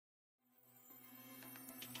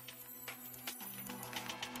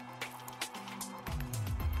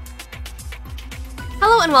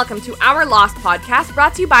and welcome to Our Lost podcast,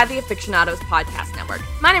 brought to you by the Aficionados Podcast Network.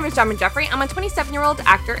 My name is John Jeffrey. I'm a 27-year-old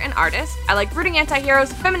actor and artist. I like rooting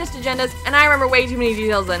anti-heroes, feminist agendas, and I remember way too many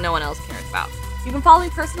details that no one else cares about. You can follow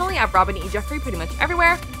me personally at Robin E. Jeffrey pretty much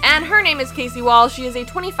everywhere. And her name is Casey Wall. She is a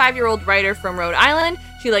 25-year-old writer from Rhode Island.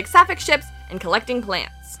 She likes sapphic ships and collecting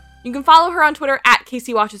plants. You can follow her on Twitter at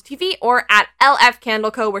Casey Watches TV or at LF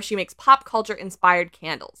Candle Co., where she makes pop culture-inspired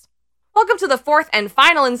candles. Welcome to the fourth and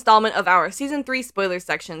final installment of our Season 3 spoiler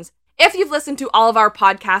sections. If you've listened to all of our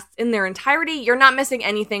podcasts in their entirety, you're not missing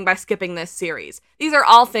anything by skipping this series. These are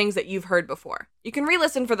all things that you've heard before. You can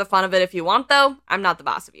re-listen for the fun of it if you want, though. I'm not the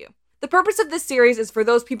boss of you. The purpose of this series is for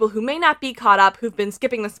those people who may not be caught up who've been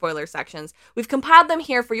skipping the spoiler sections. We've compiled them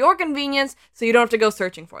here for your convenience, so you don't have to go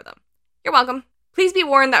searching for them. You're welcome. Please be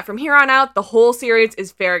warned that from here on out, the whole series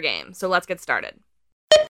is fair game, so let's get started.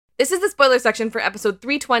 This is the spoiler section for episode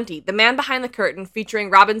 320, The Man Behind the Curtain,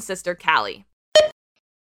 featuring Robin's sister, Callie.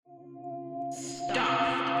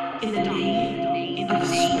 Stop in the name of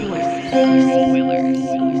spoilers.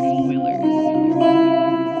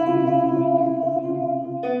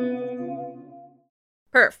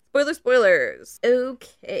 Perf. Spoilers.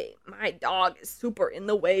 Okay, my dog is super in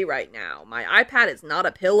the way right now. My iPad is not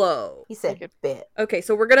a pillow. He said bit. Okay,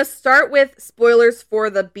 so we're gonna start with spoilers for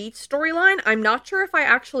the beach storyline. I'm not sure if I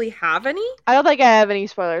actually have any. I don't think I have any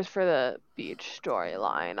spoilers for the beach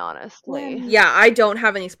storyline, honestly. Yeah, I don't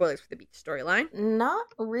have any spoilers for the beach storyline. Not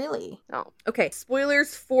really. No. Okay,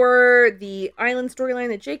 spoilers for the island storyline,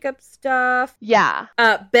 the Jacob stuff. Yeah.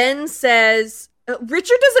 Ben says...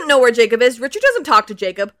 Richard doesn't know where Jacob is. Richard doesn't talk to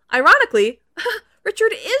Jacob. Ironically,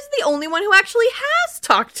 Richard is the only one who actually has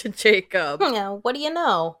talked to Jacob. Yeah, what do you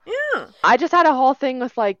know? Yeah. I just had a whole thing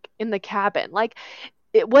with, like, in the cabin. Like,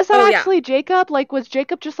 was that actually Jacob? Like, was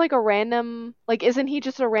Jacob just, like, a random... Like, isn't he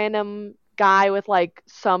just a random guy with, like,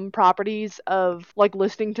 some properties of, like,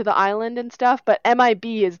 listening to the island and stuff? But MIB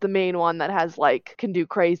is the main one that has, like, can do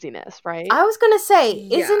craziness, right? I was gonna say,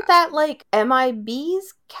 Yeah. Isn't that, like,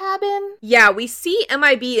 MIB's cabin? Yeah, we see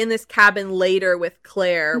MIB in this cabin later with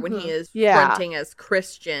Claire when he is fronting as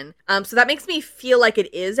Christian. So that makes me feel like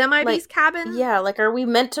it is MIB's cabin. Yeah, like, are we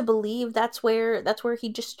meant to believe that's where he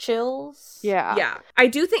just chills? Yeah. Yeah. I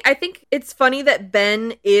think it's funny that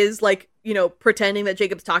Ben is, like, you know, pretending that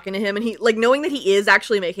Jacob's talking to him, and he, like, knowing that he is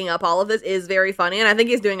actually making up all of this is very funny, and I think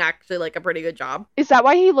he's doing actually, like, a pretty good job. Is that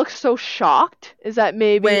why he looks so shocked? Is that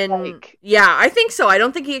maybe, Yeah, I think so. I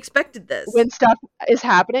don't think he expected this. When stuff is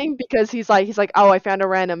happening, because he's like, oh, I found a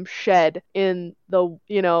random shed in the,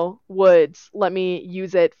 you know, woods. Let me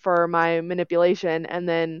use it for my manipulation, and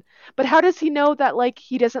then... But how does he know that, like,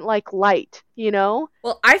 he doesn't like light, you know?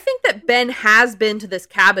 Well, I think that Ben has been to this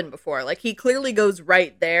cabin before. Like, he clearly goes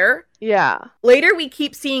right there. Yeah. Later, we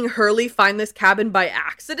keep seeing Hurley find this cabin by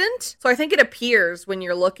accident. So I think it appears when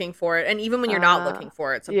you're looking for it. And even when you're not looking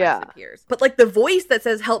for it, sometimes it appears. But, like, the voice that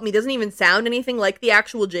says, help me, doesn't even sound anything like the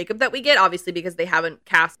actual Jacob that we get. Obviously, because they haven't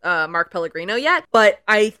cast Mark Pellegrino yet. But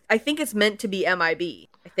I think it's meant to be MIB.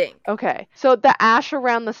 I think. Okay. So the ash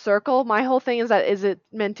around the circle, my whole thing is that, is it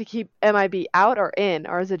meant to keep MIB out or in?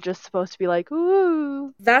 Or is it just supposed to be like,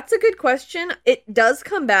 ooh? That's a good question. It does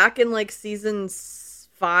come back in, like, seasons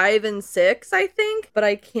 5 and 6, I think, but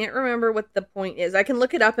I can't remember what the point is. I can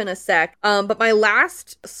look it up in a sec. But my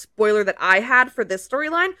last spoiler that I had for this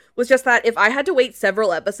storyline was just that if I had to wait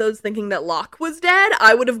several episodes thinking that Locke was dead,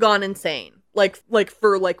 I would have gone insane. Like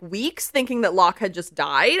for weeks thinking that Locke had just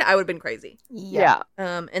died, I would have been crazy. Yeah.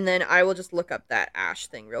 And then I will just look up that Ash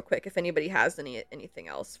thing real quick if anybody has anything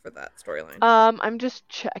else for that storyline. I'm just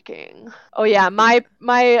checking. Oh yeah, my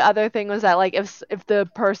other thing was that, like, if the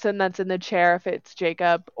person that's in the chair, if it's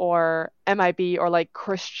Jacob or MIB or, like,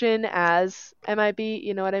 Christian as MIB,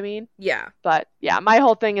 you know what I mean? Yeah. But yeah, my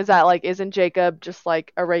whole thing is that, like, isn't Jacob just,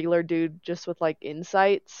 like, a regular dude just with, like,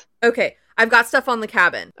 insights? Okay, I've got stuff on the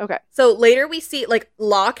cabin. Okay. So later we see, like,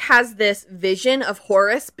 Locke has this vision of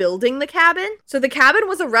Horace building the cabin. So the cabin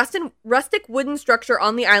was a rustic wooden structure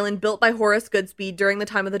on the island built by Horace Goodspeed during the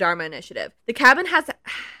time of the Dharma Initiative. The cabin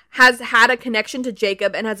has had a connection to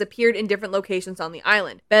Jacob and has appeared in different locations on the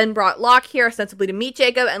island. Ben brought Locke here ostensibly to meet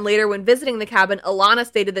Jacob, and later when visiting the cabin, Alana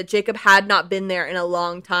stated that Jacob had not been there in a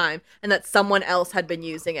long time and that someone else had been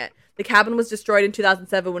using it. The cabin was destroyed in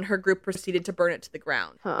 2007 when her group proceeded to burn it to the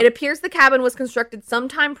ground. It appears the cabin was constructed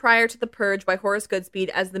sometime prior to the purge by Horace Goodspeed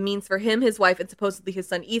as the means for him, his wife, and supposedly his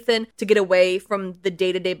son Ethan to get away from the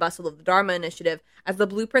day-to-day bustle of the Dharma Initiative, as the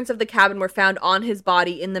blueprints of the cabin were found on his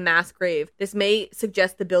body in the mass grave. This may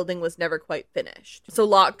suggest the building was never quite finished. So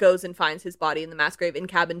Locke goes and finds his body in the mass grave in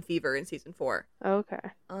Cabin Fever in season 4. Okay.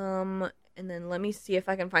 And then let me see if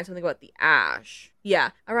I can find something about the ash. Yeah.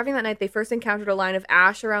 Arriving that night, they first encountered a line of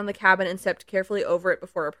ash around the cabin and stepped carefully over it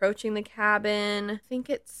before approaching the cabin. I think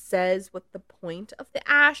it says what the point of the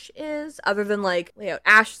ash is, other than like lay out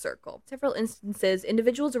ash circle. Several instances,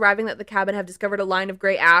 individuals arriving at the cabin have discovered a line of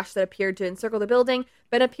gray ash that appeared to encircle the building.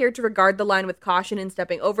 Ben appeared to regard the line with caution in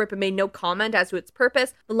stepping over it, but made no comment as to its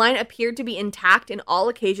purpose. The line appeared to be intact in all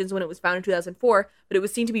occasions when it was found in 2004, but it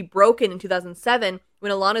was seen to be broken in 2007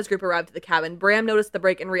 when Alana's group arrived at the cabin. Bram noticed the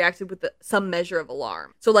break and reacted with some measure of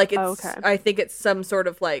alarm. So, like, it's, I think it's some sort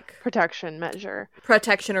of, like... protection measure.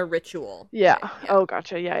 Protection or ritual. Yeah. Oh,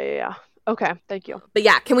 gotcha. Yeah. Okay, thank you. But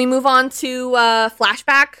yeah, can we move on to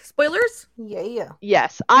flashback spoilers? Yeah.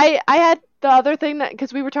 Yes. I had the other thing that,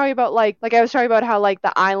 because we were talking about, like I was talking about how, like,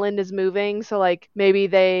 the island is moving, so, like, maybe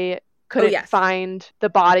they couldn't find the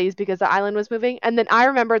bodies because the island was moving. And then I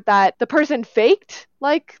remembered that the person faked,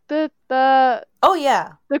 like, the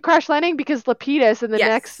crash landing, because Lapidus, and the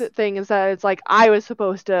next thing is that it's like I was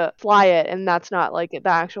supposed to fly it, and that's not like the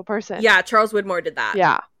actual person. Yeah, Charles Widmore did that.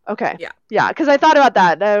 Yeah. Okay. Yeah, because I thought about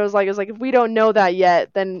that. I was like, if we don't know that yet,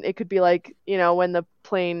 then it could be like, when the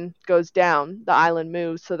plane goes down, the island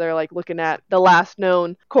moves, so they're like looking at the last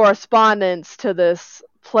known correspondence to this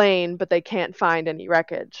plane, but they can't find any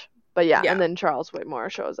wreckage. But yeah, and then Charles Whitmore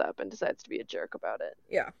shows up and decides to be a jerk about it.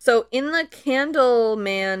 Yeah. So in the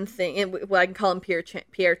Candleman thing, I can call him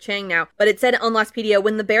Pierre Chang now, but it said on Lostpedia,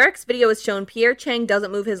 when the barracks video is shown, Pierre Chang doesn't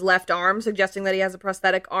move his left arm, suggesting that he has a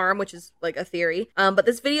prosthetic arm, which is like a theory. But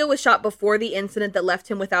this video was shot before the incident that left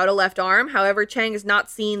him without a left arm. However, Chang is not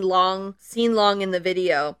seen long in the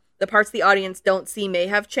video. The parts the audience don't see may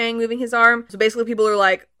have Chang moving his arm. So basically people are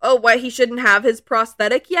like, oh, why he shouldn't have his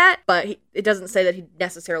prosthetic yet? But it doesn't say that he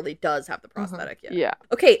necessarily does have the prosthetic yet. Yeah.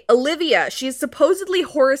 Okay, Olivia. She's supposedly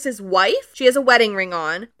Horace's wife. She has a wedding ring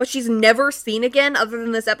on, but she's never seen again other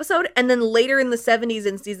than this episode. And then later in the 70s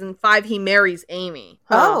in season 5, he marries Amy.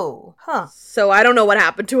 Oh, huh. So I don't know what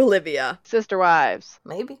happened to Olivia. Sister wives.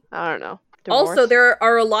 Maybe. I don't know. Divorce. Also, there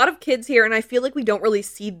are a lot of kids here, and I feel like we don't really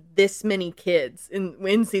see this many kids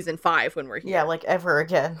in season 5 when we're here. Yeah, like ever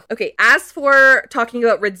again. Okay, as for talking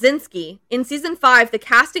about Radzinski, in season 5, the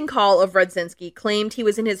casting call of Radzinski claimed he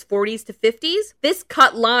was in his 40s to 50s. This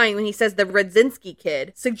cut line when he says the Radzinski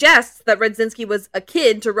kid suggests that Radzinski was a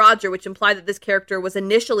kid to Roger, which implied that this character was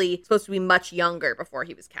initially supposed to be much younger before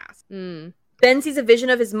he was cast. Ben sees a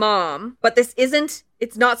vision of his mom, but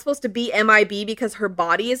it's not supposed to be MIB because her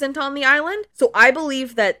body isn't on the island. So I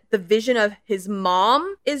believe that the vision of his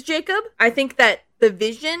mom is Jacob. I think that the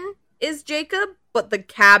vision is Jacob, but the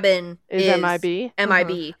cabin is MIB.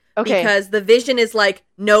 MIB. Okay. Because the vision is like,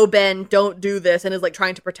 no, Ben, don't do this, and is like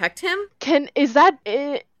trying to protect him. Can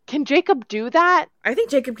Jacob do that? I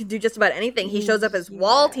think Jacob can do just about anything. He shows up as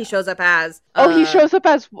Walt. He shows up as... he shows up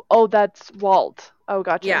as... Oh, that's Walt. Oh,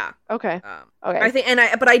 gotcha. Yeah. Okay. Okay. I think,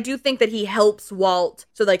 but I do think that he helps Walt,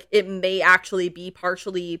 so like it may actually be part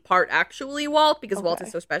actually Walt because Walt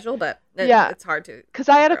is so special, but it's hard to. Because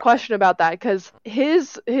I had a question about that because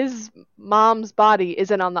his mom's body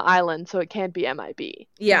isn't on the island, so it can't be MIB.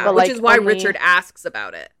 Yeah, but, which is why Richard asks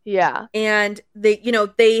about it. Yeah, and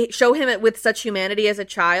they show him with such humanity as a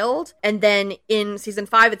child, and then in season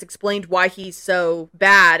 5, it's explained why he's so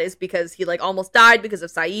bad is because he like almost died because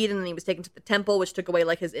of Saeed, and then he was taken to the temple, which took away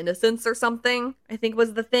like his innocence or something. I think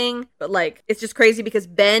was the thing. But like it's just crazy because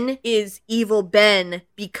Ben is evil Ben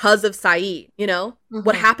because of Saeed,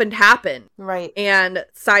 What happened. Right. And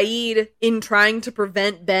Saeed, in trying to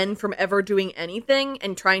prevent Ben from ever doing anything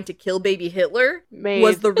and trying to kill baby Hitler,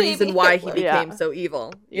 was the reason why he became so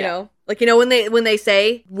evil, you know? Like, when they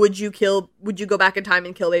say, would you go back in time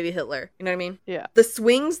and kill baby Hitler? You know what I mean? Yeah. The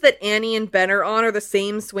swings that Annie and Ben are on are the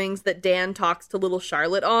same swings that Dan talks to little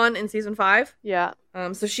Charlotte on in season 5. Yeah.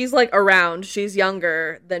 So she's like around. She's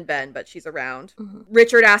younger than Ben, but she's around.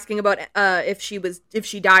 Richard asking about if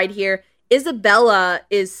she died here. Isabella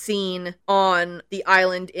is seen on the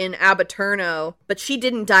island in Abaturno, but she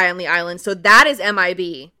didn't die on the island. So that is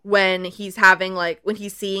MIB when he's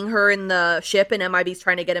seeing her in the ship and MIB's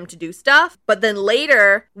trying to get him to do stuff. But then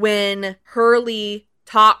later when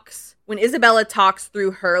Isabella talks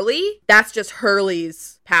through Hurley, that's just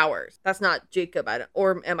Hurley's powers. That's not Jacob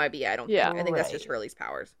or MIB, I don't think. I think that's just Hurley's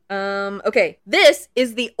powers. Okay. This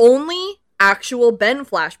is the only actual Ben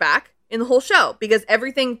flashback in the whole show because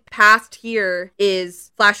everything past here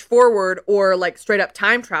is flash forward or like straight up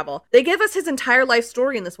time travel. They give us his entire life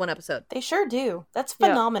story in this one episode. They sure do. That's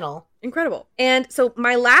phenomenal. Incredible. And so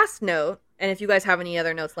my last note, and if you guys have any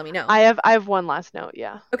other notes, let me know. I have one last note,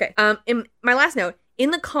 yeah. Okay. In my last note,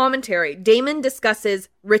 in the commentary, Damon discusses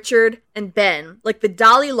Richard and Ben, like the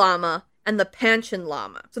Dalai Lama and the Panchen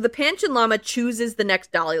Lama. So the Panchen Lama chooses the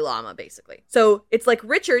next Dalai Lama, basically. So it's like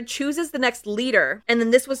Richard chooses the next leader, and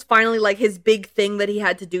then this was finally like his big thing that he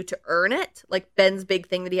had to do to earn it, like Ben's big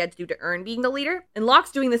thing that he had to do to earn being the leader. And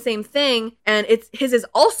Locke's doing the same thing, and his is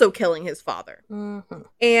also killing his father. Mm-hmm.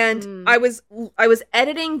 And I was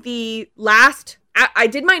editing the last. I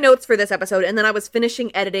did my notes for this episode, and then I was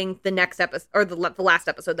finishing editing the next episode, or the last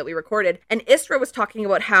episode that we recorded. And Isra was talking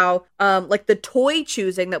about how, like, the toy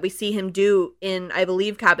choosing that we see him do in, I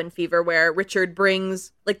believe, Cabin Fever, where Richard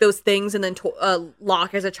brings, like, those things, and then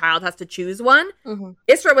Locke, as a child, has to choose one. Mm-hmm.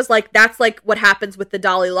 Isra was like, that's, like, what happens with the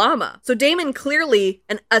Dalai Lama. So Damon clearly,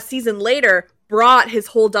 a season later, brought his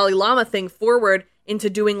whole Dalai Lama thing forward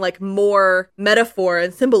into doing like more metaphor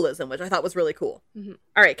and symbolism, which I thought was really cool. Mm-hmm.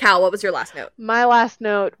 All right, Cal, what was your last note? My last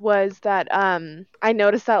note was that I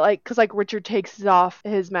noticed that like, because like Richard takes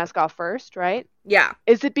his mask off first, right? Yeah.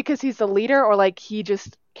 Is it because he's the leader, or like he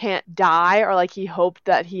just can't die, or like he hoped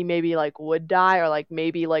that he maybe like would die, or like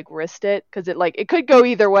maybe like risked it? Because it could go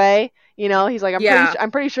either way, you know? He's like,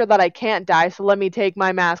 I'm pretty sure that I can't die, so let me take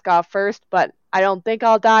my mask off first, but I don't think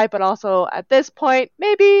I'll die, but also at this point,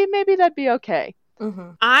 maybe that'd be okay.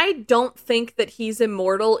 Mm-hmm. I don't think that he's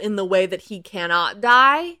immortal in the way that he cannot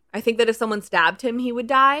die. I think that if someone stabbed him, he would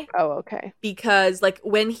die. Oh, okay. Because, like,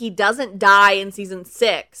 when he doesn't die in season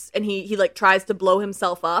 6, and he like, tries to blow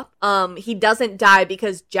himself up, he doesn't die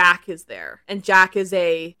because Jack is there. And Jack is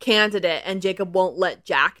a candidate, and Jacob won't let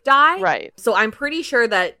Jack die. Right. So I'm pretty sure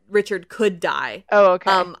that Richard could die. Oh,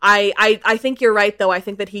 okay. I think you're right, though. I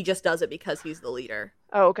think that he just does it because he's the leader.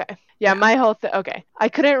 Oh, okay. Yeah, my whole thing... Okay. I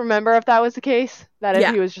couldn't remember if that was the case, that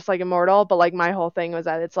if he was just, like, immortal, but, like, my whole thing was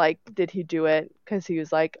that it's, like, did he do it because he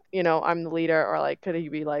was, like, you know, I'm the leader, or, like, could he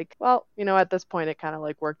be, like, well, you know, at this point, it kind of,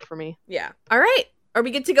 like, worked for me. Yeah. All right. Are we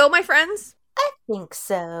good to go, my friends? I think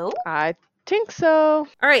so. I think so.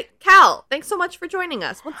 All right. Cal, thanks so much for joining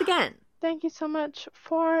us once again. Thank you so much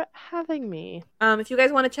for having me. If you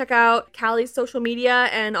guys want to check out Callie's social media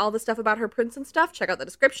and all the stuff about her prints and stuff, check out the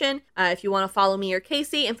description. If you want to follow me or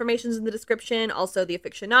Casey, information's in the description. Also, The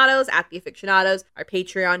Afictionados, at The Afictionados, our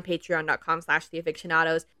Patreon,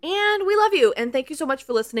 patreon.com/TheAfictionados. And we love you, and thank you so much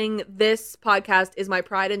for listening. This podcast is my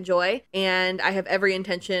pride and joy, and I have every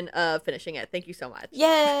intention of finishing it. Thank you so much.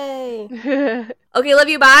 Yay! Okay, love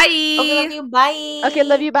you, bye! Okay, love you, bye! Okay,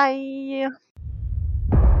 love you, bye!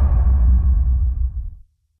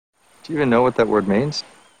 Do you even know what that word means?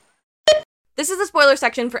 This is the spoiler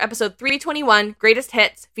section for episode 321, Greatest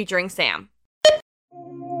Hits, featuring Sam.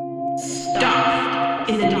 Stop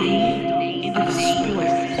in the name of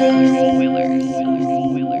spoilers.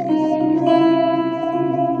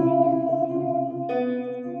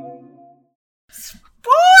 Spoilers!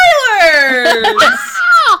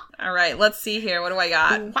 All right, let's see here. What do I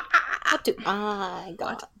got? What do I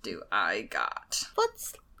got?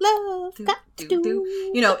 What's love got to do?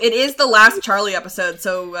 You know, it is the last Charlie episode,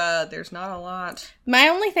 so there's not a lot. My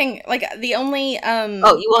only thing, like, the only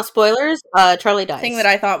Oh, you want spoilers? Charlie dies. thing that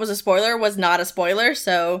I thought was a spoiler was not a spoiler,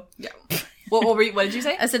 so... Yeah. What did you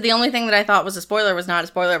say? I said the only thing that I thought was a spoiler was not a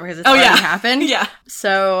spoiler because it's already happened. Yeah.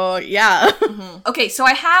 So, yeah. Mm-hmm. Okay, so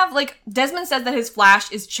I have, like, Desmond says that his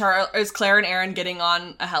flash is Claire and Aaron getting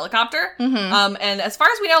on a helicopter. Mm-hmm. And as far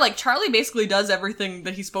as we know, like, Charlie basically does everything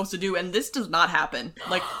that he's supposed to do, and this does not happen.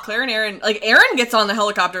 Like, Claire and Aaron... Like, Aaron gets on the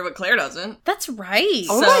helicopter, but Claire doesn't. That's right.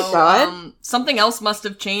 Oh my God. Something else must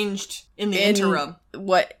have changed in the interim.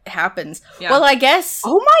 What happens. Yeah. Well, I guess...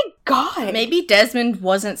 Oh my God. Maybe Desmond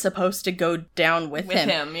wasn't supposed to go down with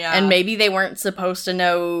him. Yeah. And maybe they weren't supposed to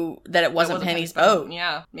know that it wasn't Penny's boat.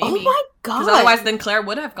 Yeah, maybe. Oh my God. Because otherwise then Claire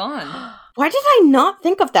would have gone. Why did I not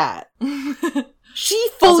think of that? She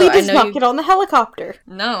fully Also, does not get on the helicopter.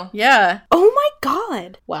 No. Yeah. Oh my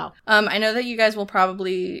God. Wow. I know that you guys will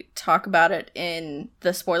probably talk about it in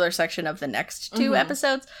the spoiler section of the next two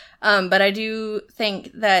episodes, but I do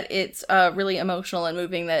think that it's really emotional and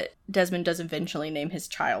moving that Desmond does eventually name his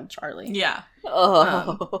child Charlie. Yeah.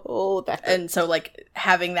 Oh, that hurts. And so, like,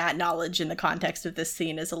 having that knowledge in the context of this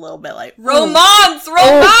scene is a little bit like... Romance!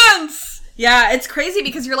 Romance! Yeah, it's crazy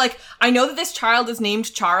because you're like, I know that this child is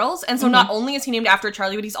named Charles, and so not only is he named after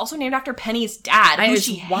Charlie, but he's also named after Penny's dad, who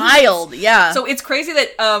she hates. Wild, yeah. So it's crazy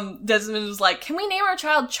that Desmond was like, can we name our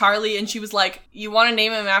child Charlie? And she was like, you want to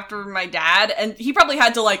name him after my dad? And he probably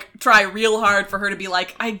had to, like, try real hard for her to be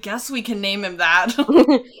like, I guess we can name him that.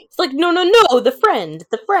 It's like, no, the friend.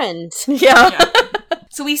 Yeah.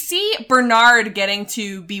 So we see Bernard getting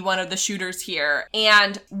to be one of the shooters here,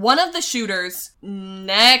 and one of the shooters,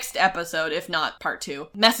 next episode, if not part 2,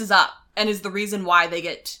 messes up and is the reason why they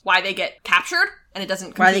get captured. and it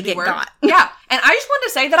doesn't why they completely get work. got. Yeah, and I just wanted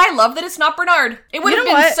to say that I love that it's not Bernard. It would have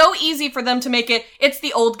been so easy for them to make it's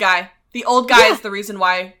the old guy. The old guy is the reason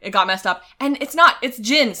why it got messed up. And it's not. It's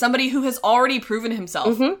Jin, somebody who has already proven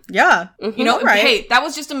himself. Mm-hmm. Yeah. Mm-hmm. You know, hey, that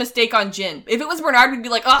was just a mistake on Jin. If it was Bernard, we'd be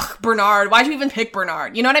like, ugh, Bernard, why'd you even pick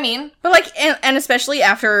Bernard? You know what I mean? But like, and especially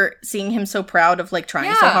after seeing him so proud of like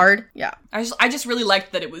trying so hard. Yeah. I just really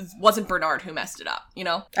liked that it wasn't Bernard who messed it up, you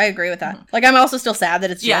know? I agree with that. Like, I'm also still sad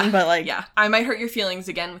that it's Jin, but like... Yeah, I might hurt your feelings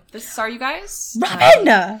again with this, sorry you guys.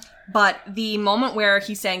 Robin! But the moment where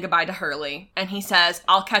he's saying goodbye to Hurley, and he says,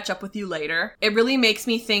 I'll catch up with you later, it really makes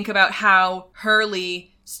me think about how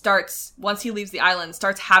Hurley starts, once he leaves the island,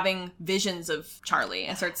 starts having visions of Charlie,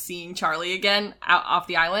 and starts seeing Charlie again out off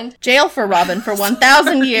the island. Jail for Robin for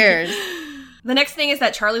 1,000 years. The next thing is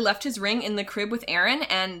that Charlie left his ring in the crib with Aaron,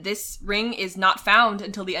 and this ring is not found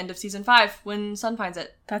until the end of season 5 when Sun finds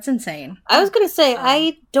it. That's insane. I was going to say,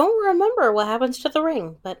 I don't remember what happens to the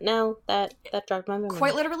ring, but now that jogged my memory.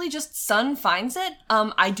 Quite literally just Sun finds it.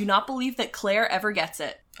 I do not believe that Claire ever gets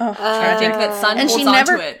it. Oh, I think that Sun holds on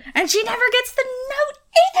to it. And she never gets the note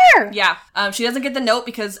either! Yeah, she doesn't get the note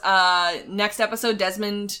because next episode,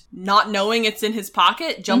 Desmond, not knowing it's in his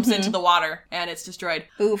pocket, jumps into the water, and it's destroyed.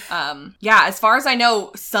 Oof. Yeah, as far as I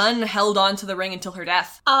know, Sun held on to the ring until her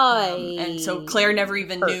death. And so Claire never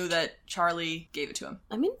even knew that Charlie gave it to him.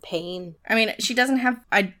 I'm in pain. I mean, she doesn't have,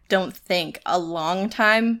 I don't think, a long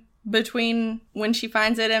time between when she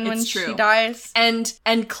finds it and when she dies. And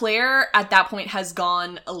Claire at that point has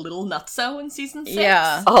gone a little nutso in season 6.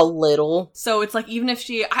 Yeah. A little. So it's like, even if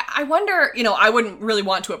she, I wonder, you know, I wouldn't really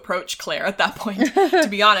want to approach Claire at that point, to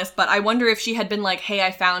be honest, but I wonder if she had been like, hey,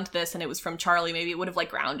 I found this and it was from Charlie, maybe it would have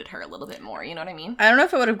like grounded her a little bit more, you know what I mean? I don't know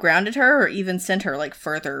if it would have grounded her or even sent her like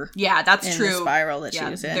further. Yeah, that's in true. The spiral that she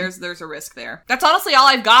was in. There's a risk there. That's honestly all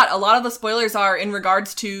I've got. A lot of the spoilers are in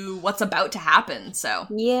regards to what's about to happen, so.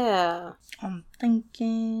 Yeah. I'm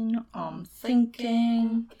thinking.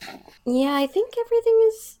 Yeah, I think everything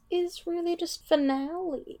is really just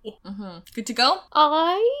finale. Good to go?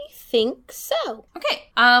 I think so. Okay.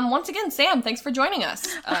 Once again, Sam, thanks for joining us.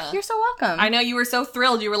 You're so welcome. I know you were so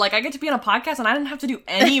thrilled. You were like, I get to be on a podcast and I didn't have to do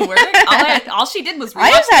any work. all she did was rewatch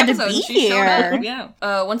I just the had to episode be and she showed here. up.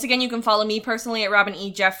 Yeah. Once again, you can follow me personally at Robin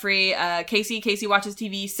E. Jeffrey. Casey watches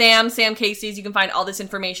TV. Sam Casey's. You can find all this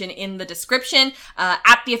information in the description.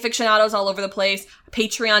 At The Afictionados all over the place.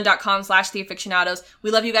 Patreon.com/TheAfictionados.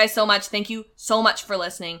 We love you guys so much. Thank you so much for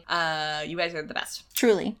listening. You guys are the best.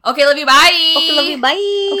 Truly. Okay, love you. Bye. Okay, love you.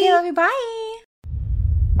 Bye. Okay, love you. Bye.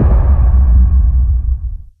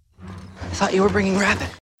 I thought you were bringing Rabbit.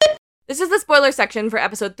 This is the spoiler section for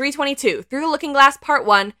episode 322, Through the Looking Glass Part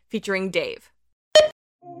 1, featuring Dave.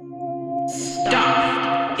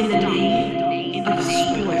 Stop in the name of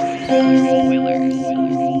spoilers.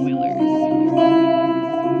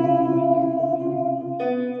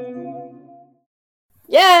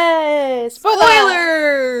 Yay!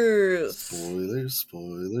 Spoilers!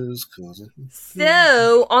 Spoilers, cousin.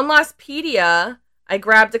 So, on Lostpedia, I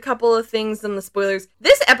grabbed a couple of things in the spoilers.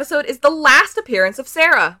 This episode is the last appearance of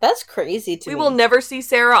Sarah. That's crazy to me. We will never see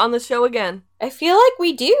Sarah on the show again. I feel like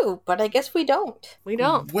we do, but I guess we don't. We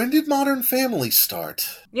don't. When did Modern Family start?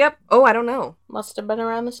 Yep. Oh, I don't know. Must have been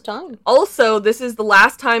around this time. Also, this is the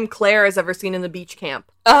last time Claire is ever seen in the beach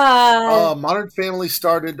camp. Modern Family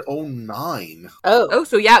started 2009. Oh,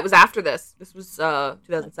 so yeah, it was after this. This was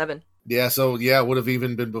 2007. Yeah, so it would have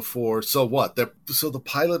even been before. So what? So the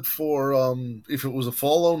pilot for if it was a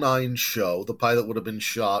fall 2009 show, the pilot would have been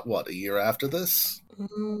shot a year after this?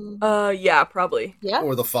 Yeah, probably. Yeah.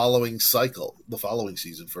 Or the following cycle, the following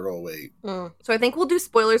season for 2008. So I think we'll do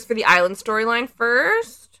spoilers for the island storyline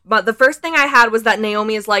first. But the first thing I had was that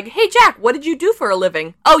Naomi is like, "Hey Jack, what did you do for a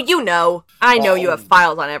living?" "Oh, you know. I know you have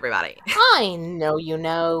files on everybody." I know you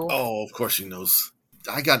know. Oh, of course she knows.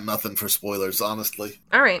 I got nothing for spoilers, honestly.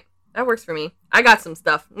 All right. That works for me. I got some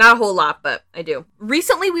stuff. Not a whole lot, but I do.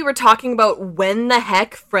 Recently, we were talking about when the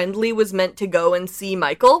heck Friendly was meant to go and see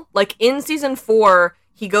Michael. Like, in season 4,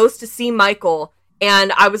 he goes to see Michael,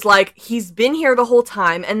 and I was like, he's been here the whole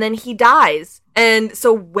time, and then he dies. And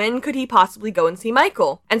so when could he possibly go and see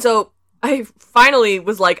Michael? And so I finally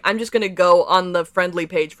was like, I'm just gonna go on the Friendly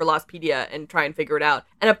page for Lostpedia and try and figure it out.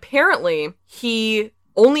 And apparently, he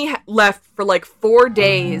only left for 4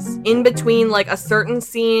 days in between a certain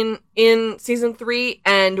scene in season 3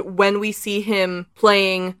 and when we see him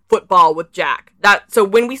playing football with Jack. So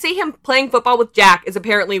when we see him playing football with Jack is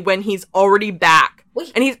apparently when he's already back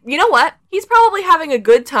Wait. And you know what? He's probably having a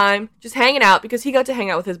good time just hanging out because he got to hang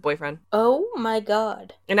out with his boyfriend. Oh my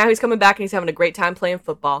god. And now he's coming back and he's having a great time playing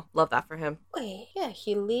football. Love that for him. Wait, yeah,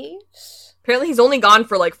 he leaves? Apparently he's only gone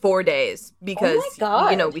for like 4 days because,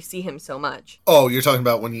 God. you know, we see him so much. Oh, you're talking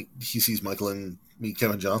about when he sees Michael and meet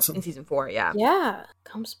Kevin Johnson? In season 4, yeah. Yeah,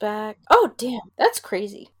 comes back. Oh, damn, that's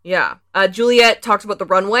crazy. Yeah. Juliet talks about the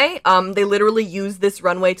runway. They literally use this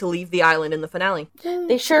runway to leave the island in the finale.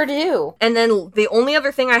 They sure do. And then the only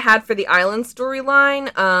other thing I had for the island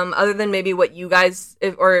storyline, other than maybe what you guys,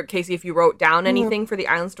 or Casey, if you wrote down anything for the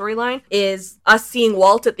island storyline, is us seeing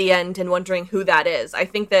Walt at the end and wondering who that is. I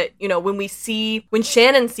think that, you know, when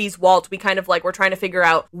Shannon sees Walt, we kind of like, we're trying to figure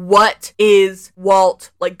out what is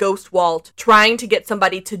Walt, like Ghost Walt, trying to get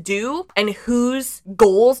somebody to do, and whose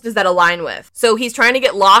goals does that align with. So he's trying to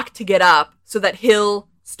get Locke to get up so that he'll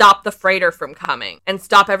stop the freighter from coming and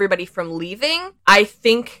stop everybody from leaving. I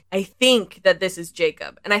think that this is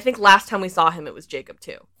Jacob. And I think last time we saw him, it was Jacob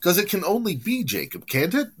too. Because it can only be Jacob,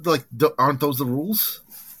 can't it? Like, aren't those the rules?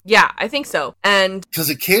 Yeah, I think so. And because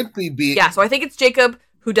it can't be Yeah, so I think it's Jacob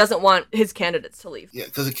who doesn't want his candidates to leave. Yeah,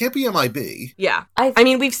 because it can't be MIB. Yeah. I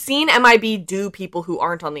mean, we've seen MIB do people who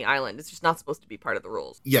aren't on the island. It's just not supposed to be part of the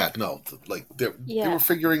rules. Yeah, no. Like, they were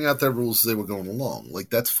figuring out their rules as they were going along.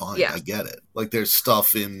 Like, that's fine. Yeah. I get it. Like, there's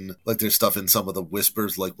stuff in some of the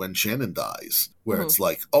whispers, like when Shannon dies, where it's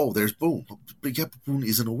like, oh, there's Boone. But yeah, Boone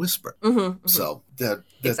isn't a whisper. So that's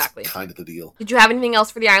exactly kind of the deal. Did you have anything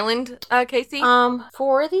else for the island, Casey?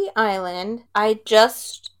 For the island, I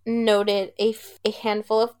just noted a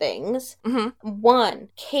handful of things. One,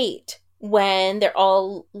 Kate, when they're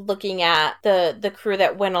all looking at the crew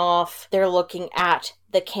that went off, they're looking at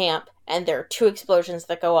the camp, and there are 2 explosions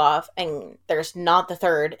that go off, and there's not the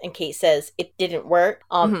third, and Kate says it didn't work.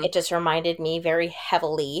 It just reminded me very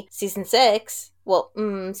heavily season 6,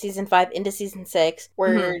 season 5 into season 6,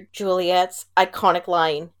 where Juliet's iconic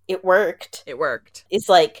line, "It worked." It worked. It's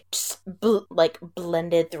like just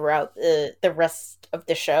blended throughout the rest of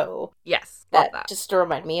the show. Yes. That just to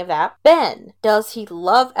remind me of that. Ben, does he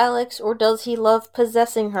love Alex or does he love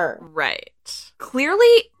possessing her? Right.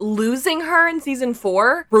 Clearly, losing her in season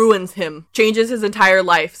 4 ruins him, changes his entire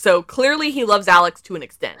life. So clearly he loves Alex to an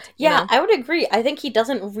extent. Yeah, you know? I would agree. I think he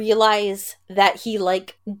doesn't realize that he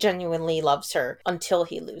genuinely loves her until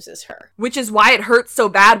he loses her. Which is why it hurts so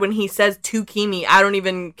bad when he says to Kimi, I don't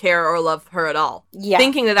even care or love her at all. Yeah.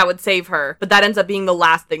 Thinking that would save her, but that ends up being the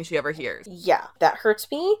last thing she ever hears. Yeah, that hurts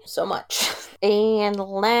me so much. And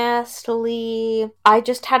lastly, I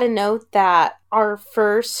just had a note that our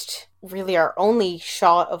only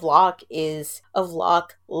shot of Locke is of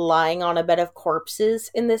Locke lying on a bed of corpses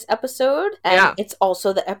in this episode. And it's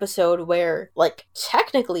also the episode where,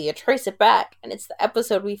 technically you trace it back, and it's the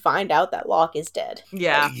episode we find out that Locke is dead.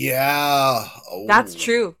 Yeah. Yeah. Oh. That's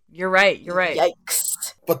true. You're right.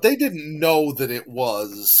 Yikes. But they didn't know that it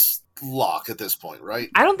was Locke at this point, right?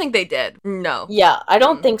 I don't think they did. No. Yeah, I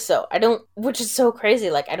don't think so. Which is so crazy.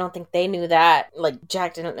 I don't think they knew that.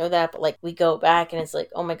 Jack didn't know that, but we go back and it's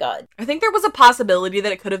oh my god. I think there was a possibility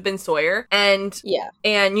that it could have been Sawyer. And,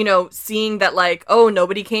 seeing that,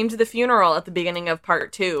 nobody came to the funeral at the beginning of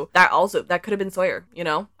part 2, that could have been Sawyer,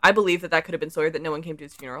 I believe that could have been Sawyer, that no one came to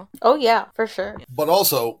his funeral. Oh, yeah, for sure. But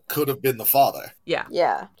also, could have been the father. Yeah.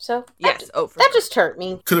 Yeah, so. Yes, that just hurt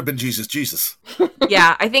me. Could have been Jesus.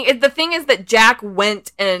 Yeah, I think the thing is that Jack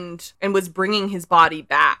went and was bringing his body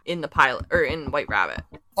back in the pilot, or in White Rabbit.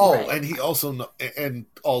 Oh, right. And he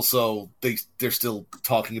also, they're still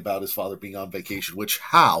talking about his father being on vacation, which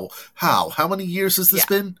how many years has this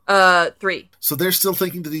been? 3. So they're still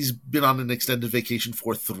thinking that he's been on an extended vacation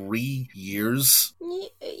for 3 years?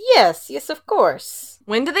 Yes, of course.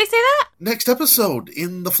 When did they say that? Next episode,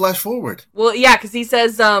 in the Flash Forward. Well, yeah, because he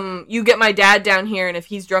says, you get my dad down here, and if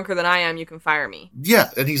he's drunker than I am, you can fire me. Yeah,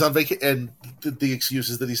 and he's on vacation, and the excuse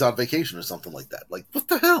is that he's on vacation or something like that. What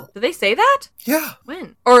the hell? Did they say that? Yeah.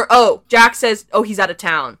 When? Or, Jack says, he's out of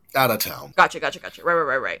town. Out of town. Gotcha.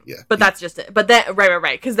 Right. Yeah. But that's just it. But then,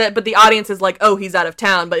 right. But the audience is he's out of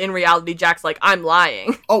town, but in reality, Jack's I'm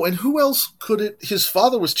lying. Oh, and who else could it? His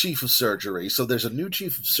father was chief of surgery, so there's a new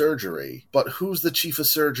chief of surgery, but who's the chief of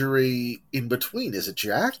surgery in between? Is it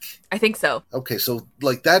Jack? I think so. Okay, so,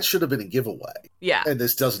 that should have been a giveaway. Yeah. And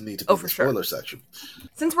this doesn't need to be the spoiler section.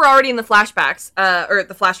 Since we're already in the flashbacks, or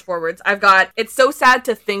the flash forwards, it's so sad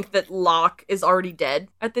to think that Locke is already dead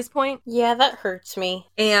at this point. Yeah, that hurts me.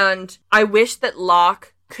 And I wish that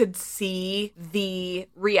Locke could see the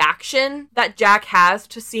reaction that Jack has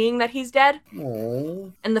to seeing that he's dead.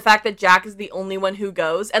 Aww. And the fact that Jack is the only one who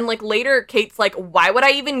goes. And, like, later Kate's like, why would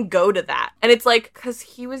I even go to that? And it's like, because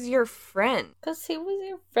he was your friend. Because he was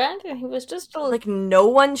your friend and he was just like, no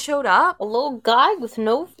one showed up. A little guy with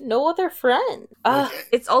no other friend.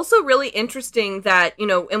 It's also really interesting that, you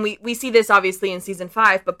know, and we see this obviously in season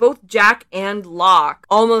 5, but both Jack and Locke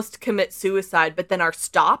almost commit suicide, but then are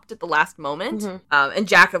stopped at the last moment. And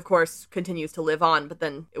Jack, of course, continues to live on, but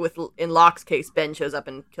then in Locke's case, Ben shows up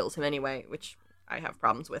and kills him anyway, which I have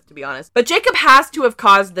problems with, to be honest. But Jacob has to have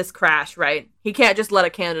caused this crash, right? He can't just let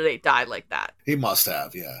a candidate die like that. He must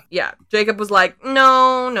have, yeah. Yeah. Jacob was like,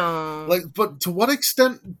 no. Like, but to what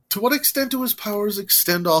extent do his powers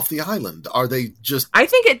extend off the island? Are they just... I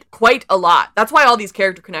think it quite a lot. That's why all these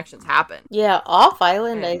character connections happen. Yeah, off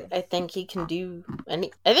island, I think he can do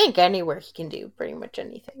I think anywhere he can do pretty much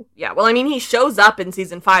anything. Yeah, well, I mean, he shows up in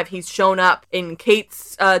season 5. He's shown up in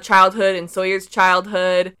Kate's childhood, in Sawyer's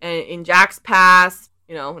childhood, and in Jack's past.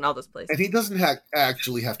 You know, in all those places. And he doesn't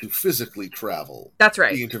actually have to physically travel. That's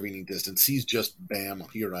right. The intervening distance. He's just, bam,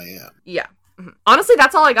 here I am. Yeah. Mm-hmm. Honestly,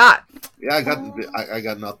 that's all I got. Yeah, I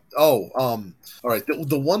got nothing. Oh, all right.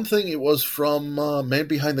 The one thing, it was from Man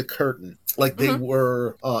Behind the Curtain. Like, they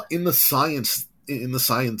were in the science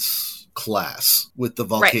class with the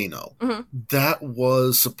volcano. Right. Mm-hmm. That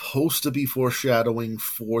was supposed to be foreshadowing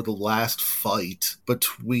for the last fight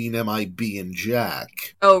between MIB and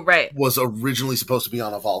Jack. Oh, right. Was originally supposed to be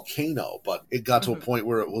on a volcano, but it got to a point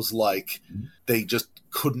where it was like they just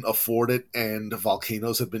couldn't afford it, and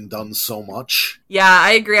volcanoes have been done so much. Yeah,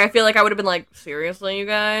 I agree. I feel like I would have been like, seriously, you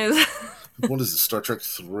guys? What is it? Star Trek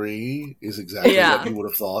 3 is exactly what you would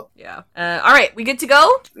have thought. Yeah. All right, we good to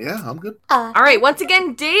go? Yeah, I'm good. All right, once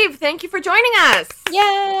again, Dave, thank you for joining us.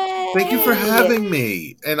 Yay! Thank you for having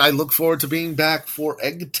me, and I look forward to being back for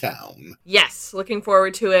Eggtown. Yes, looking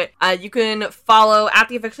forward to it. You can follow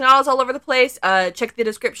 @TheAffictionados all over the place. Check the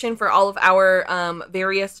description for all of our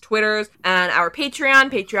various Twitters and our Patreon,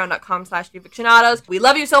 patreon.com/TheAffictionados. We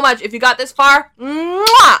love you so much. If you got this far,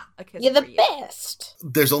 mwah! A kiss You're the for you. best.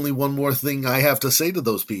 There's only one more thing I have to say to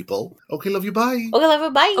those people. Okay, love you, bye. Okay, love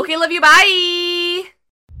you, bye. Okay, love you, bye.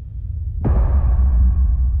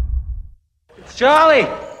 It's Charlie.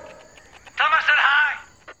 Thomas said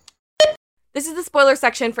hi. This is the spoiler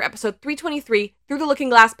section for episode 323, Through the Looking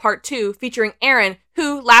Glass Part 2, featuring Aaron,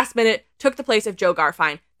 who, last minute, took the place of Joe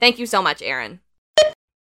Garfine. Thank you so much, Aaron.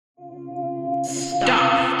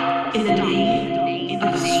 Stop in the name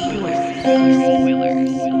of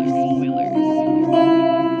spoilers.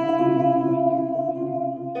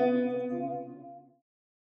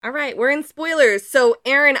 All right, we're in spoilers. So,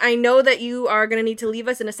 Aaron, I know that you are going to need to leave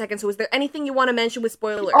us in a second. So, is there anything you want to mention with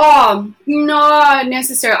spoilers? Oh, not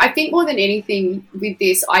necessarily. I think more than anything with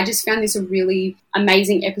this, I just found this a really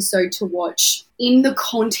amazing episode to watch in the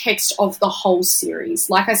context of the whole series.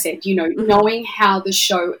 Like I said, you know, knowing how the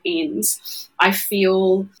show ends, I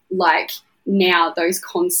feel like now those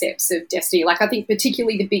concepts of destiny, like I think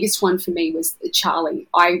particularly the biggest one for me was Charlie.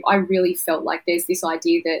 I really felt like there's this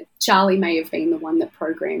idea that Charlie may have been the one that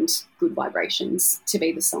programmed Good Vibrations to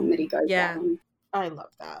be the song that he goes on. I love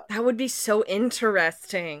that. That would be so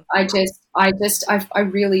interesting. I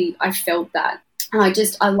really felt that. And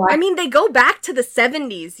I mean, they go back to the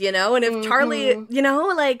 70s, you know, and if Charlie, you know,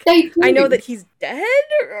 like, I know that he's dead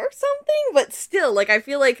or something, but still, like, I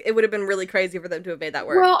feel like it would have been really crazy for them to have made that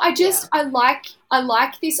work. Well, I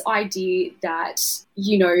like this idea that,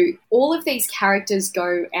 you know, all of these characters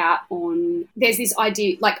go out on, there's this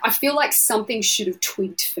idea, like, I feel like something should have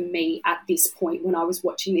twigged for me at this point when I was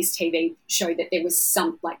watching this TV show, that there was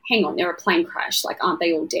some, like, hang on, they're a plane crash, like, aren't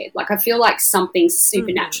they all dead? Like, I feel like something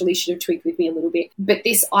supernaturally should have twigged with me a little bit. But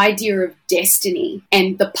this idea of destiny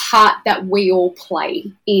and the part that we all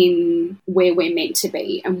play in where we're meant to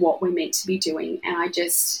be and what we're meant to be doing, and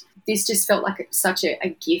this just felt like such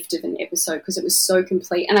a gift of an episode because it was so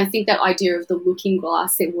complete. And I think that idea of the looking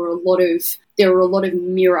glass, there were a lot of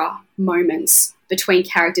mirror moments between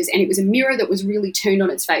characters, and it was a mirror that was really turned on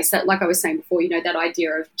its face. That, like I was saying before, you know, that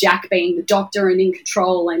idea of Jack being the doctor and in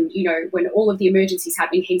control, and, you know, when all of the emergencies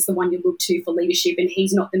happening, he's the one you look to for leadership, and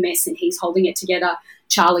he's not the mess and he's holding it together.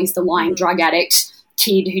 Charlie's the lying drug addict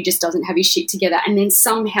kid who just doesn't have his shit together. And then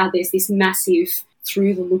somehow there's this massive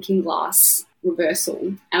through the looking glass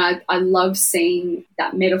reversal. And I love seeing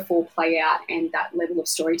that metaphor play out and that level of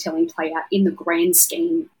storytelling play out in the grand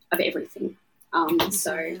scheme of everything.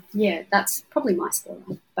 So, yeah, that's probably my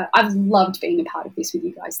spoiler. But I've loved being a part of this with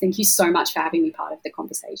you guys. Thank you so much for having me part of the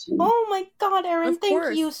conversation. Oh my God, Erin,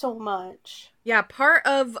 thank you so much. Yeah, part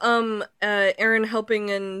of Erin helping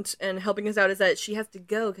and helping us out is that she has to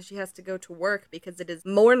go because she has to go to work because it is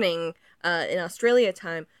morning in Australia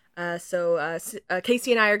time. So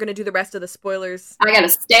Casey and I are going to do the rest of the spoilers. I got a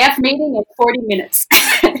staff meeting in 40 minutes.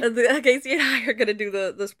 Casey and I are going to do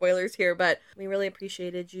the spoilers here, but we really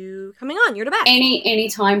appreciated you coming on. You're the best.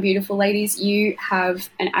 Anytime, beautiful ladies. You have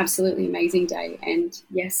an absolutely amazing day. And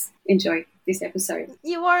yes, enjoy this episode.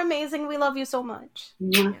 You are amazing. We love you so much.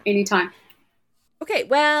 Yeah, anytime. Okay,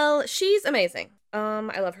 well, she's amazing.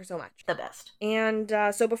 I love her so much. The best. And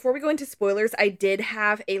so before we go into spoilers, I did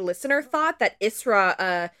have a listener thought that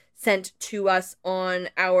Isra sent to us on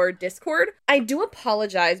our Discord. I do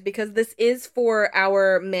apologize because this is for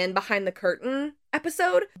our Man Behind the Curtain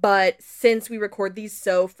episode, but since we record these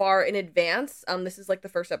so far in advance, this is like the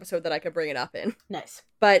first episode that I could bring it up in. Nice.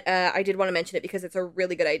 But I did want to mention it because it's a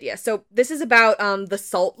really good idea. So this is about the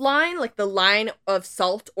salt line, like the line of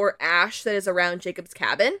salt or ash that is around Jacob's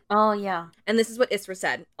cabin. Oh, yeah. And this is what Isra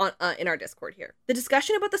said on in our Discord here. The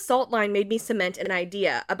discussion about the salt line made me cement an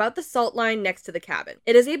idea about the salt line next to the cabin.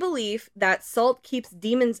 It is a belief that salt keeps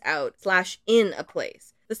demons out / in a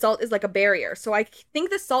place. The salt is like a barrier, so I think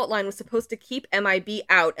the salt line was supposed to keep MIB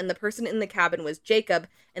out, and the person in the cabin was Jacob,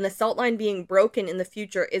 and the salt line being broken in the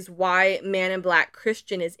future is why Man in Black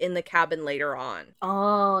Christian is in the cabin later on.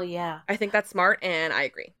 Oh, yeah. I think that's smart, and I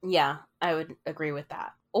agree. Yeah, I would agree with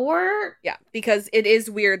that. Or... yeah, because it is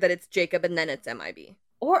weird that it's Jacob and then it's MIB.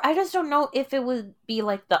 Or I just don't know if it would be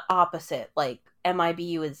like the opposite, like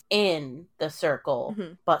MIB was in the circle,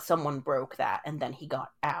 but someone broke that and then he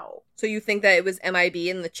got out. So you think that it was MIB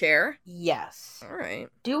in the chair? Yes. All right.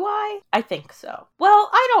 Do I? I think so.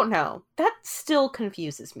 Well, I don't know. That still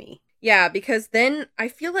confuses me. Yeah, because then I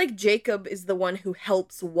feel like Jacob is the one who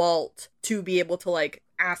helps Walt to be able to, like,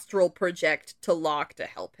 astral project to Locke to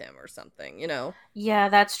help him or something, you know? Yeah,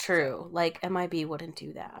 that's true. Like, MIB wouldn't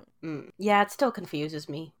do that. Yeah, it still confuses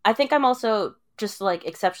me. I think I'm also just, like,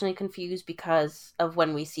 exceptionally confused because of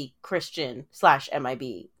when we see Christian /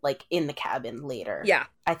 MIB, like, in the cabin later. Yeah.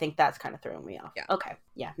 I think that's kind of throwing me off. Yeah. Okay.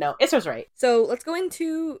 Yeah, no, Isra's right. So let's go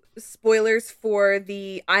into spoilers for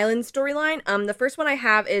the island storyline. The first one I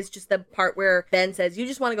have is just the part where Ben says, you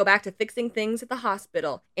just want to go back to fixing things at the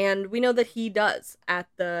hospital. And we know that he does. At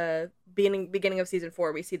the beginning of season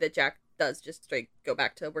 4, we see that Jack does just straight go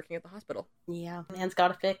back to working at the hospital. Yeah, man's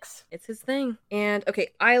gotta fix. It's his thing. And, okay,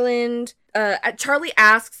 Island. Charlie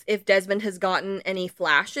asks if Desmond has gotten any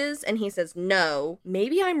flashes, and he says no.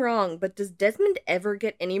 Maybe I'm wrong, but does Desmond ever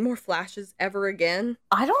get any more flashes ever again?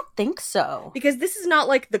 I don't think so. Because this is not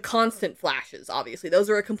like the constant flashes, obviously. Those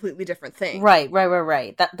are a completely different thing. Right.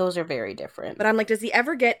 Those are very different. But I'm like, does he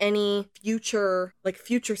ever get any future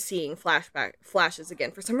seeing flashes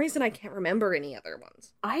again? For some reason, I can't remember any other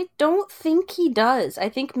ones. I don't think he does. I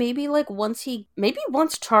think maybe like once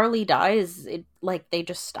Charlie dies, they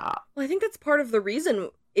just stop. Well, I think that's part of the reason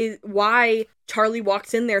is why Charlie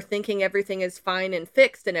walks in there thinking everything is fine and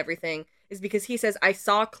fixed and everything, is because he says, I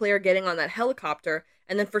saw Claire getting on that helicopter,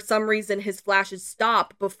 and then for some reason his flashes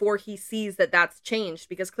stop before he sees that that's changed,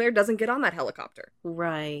 because Claire doesn't get on that helicopter.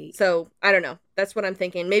 Right. So, I don't know. That's what I'm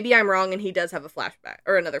thinking. Maybe I'm wrong and he does have a flashback,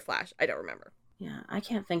 or another flash. I don't remember. Yeah, I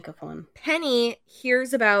can't think of one. Penny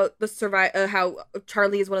hears about the how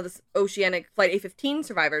Charlie is one of the Oceanic Flight A-15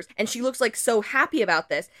 survivors, and she looks like so happy about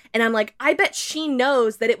this. And I'm like, I bet she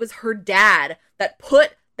knows that it was her dad that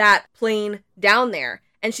put that plane down there.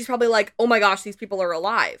 And she's probably like, oh my gosh, these people are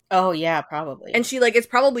alive. Oh yeah, probably. And she is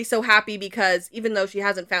probably so happy because even though she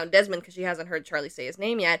hasn't found Desmond because she hasn't heard Charlie say his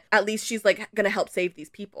name yet, at least she's like gonna help save these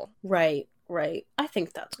people. Right. I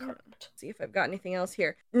think that's correct. Let's see if I've got anything else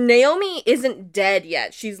here. Naomi isn't dead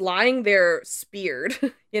yet. She's lying there speared,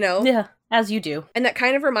 you know? Yeah, as you do. And that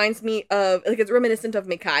kind of reminds me of, it's reminiscent of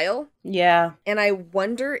Mikhail. Yeah. And I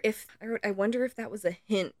wonder if that was a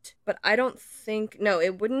hint, but I don't think, no,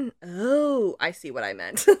 it wouldn't. Oh, I see what I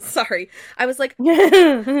meant. Sorry. I was like,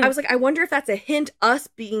 I wonder if that's a hint, us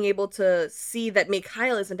being able to see that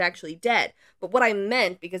Mikhail isn't actually dead. But what I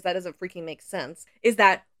meant, because that doesn't freaking make sense, is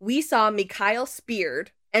that we saw Mikhail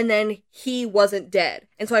speared, and then he wasn't dead.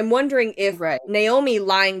 And so I'm wondering if Naomi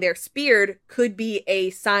lying there speared could be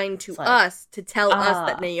a sign to us to tell us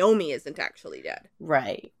that Naomi isn't actually dead.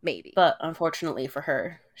 Right. Maybe. But unfortunately for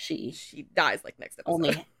her, she dies like next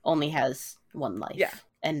episode. Only has one life. Yeah.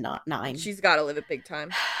 And not 9. She's got to live it big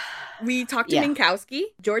time. We talked to Minkowski.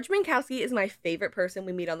 George Minkowski is my favorite person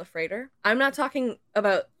we meet on the freighter. I'm not talking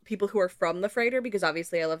about people who are from the freighter, because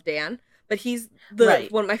obviously I love Dan, but he's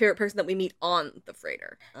one of my favorite person that we meet on the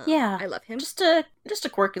freighter. Yeah. I love him. Just a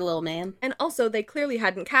quirky little man. And also, they clearly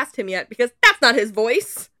hadn't cast him yet because that's not his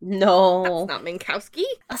voice. No. That's not Minkowski.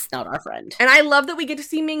 That's not our friend. And I love that we get to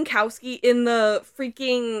see Minkowski in the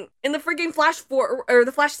freaking Flash or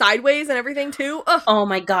the Flash Sideways and everything too. Ugh. Oh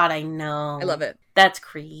my god, I know. I love it. That's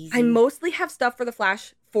crazy. I mostly have stuff for the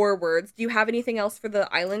Flash forwards. Do you have anything else for the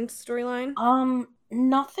Island storyline?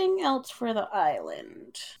 Nothing else for the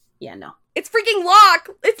Island. Yeah, no. It's freaking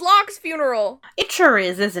Locke! It's Locke's funeral! It sure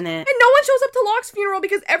is, isn't it? And no one shows up to Locke's funeral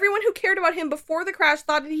because everyone who cared about him before the crash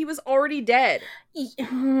thought that he was already dead.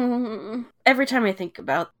 Every time I think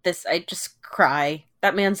about this, I just cry.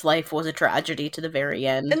 That man's life was a tragedy to the very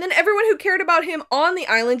end. And then everyone who cared about him on the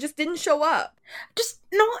island just didn't show up.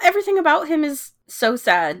 Everything about him is so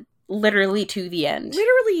sad. Literally to the end.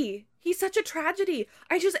 Literally. He's such a tragedy.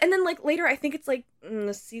 And then like later, I think it's like in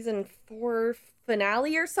the season 4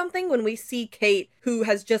 finale or something, when we see Kate, who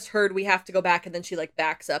has just heard we have to go back, and then she like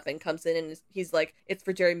backs up and comes in, and he's like, it's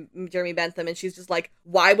for Jeremy Bentham, and she's just like,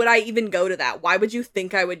 why would I even go to that? Why would you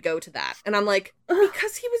think I would go to that? And I'm like,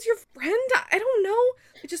 because he was your friend? I don't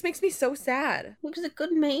know. It just makes me so sad. He was a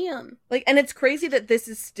good man. Like, and it's crazy that this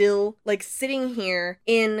is still like sitting here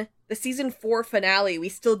in the season 4 finale. We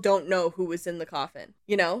still don't know who was in the coffin,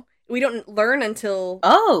 you know? We don't learn until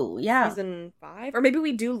season 5, or maybe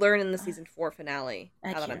we do learn in the season 4 finale.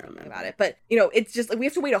 Now that I'm thinking about it, but you know, it's just like we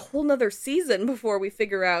have to wait a whole nother season before we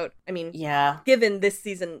figure out. I mean, given this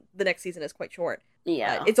season, the next season is quite short.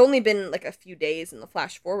 Yeah, it's only been like a few days in the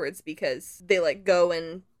flash forwards because they like go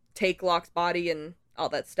and take Locke's body and all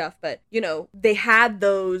that stuff. But you know, they had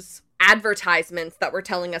those advertisements that were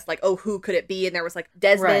telling us like, oh, who could it be? And there was like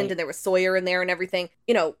Desmond and there was Sawyer in there and everything.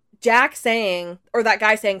 You know, Jack saying, or that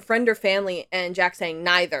guy saying friend or family, and Jack saying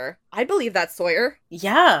neither. I believe that's Sawyer.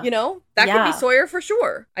 Yeah. You know, that could be Sawyer for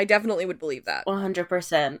sure. I definitely would believe that.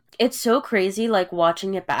 100%. It's so crazy, like,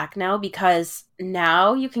 watching it back now, because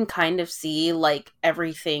now you can kind of see, like,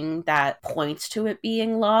 everything that points to it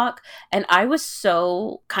being Locke. And I was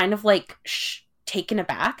so kind of, like, taken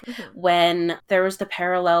aback when there was the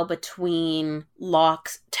parallel between Locke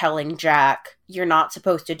telling Jack, you're not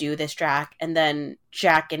supposed to do this, Jack, and then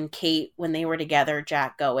Jack and Kate, when they were together,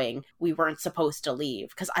 Jack going, we weren't supposed to leave.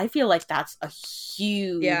 Because I feel like that's a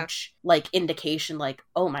huge like indication, like,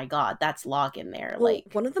 oh my god, that's Locke in there. Well, like,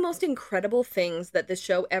 one of the most incredible things that this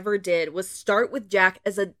show ever did was start with Jack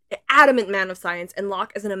as an adamant man of science and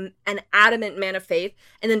Locke as an adamant man of faith,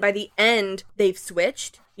 and then by the end they've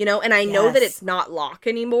switched. You know, and I know that it's not Locke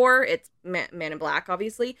anymore. It's Man in Black,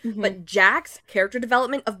 obviously. But Jack's character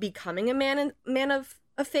development of becoming a man of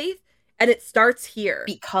faith, and it starts here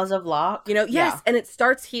because of Locke. You know, yes, and it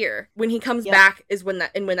starts here when he comes back is when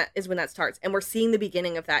that starts, and we're seeing the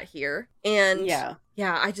beginning of that here. And yeah,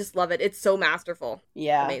 I just love it. It's so masterful.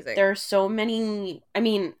 Yeah, amazing. There are so many. I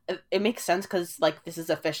mean, it makes sense because like this is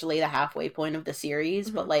officially the halfway point of the series,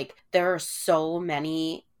 but like there are so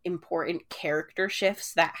many important character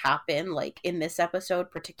shifts that happen like in this episode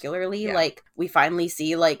particularly. Like we finally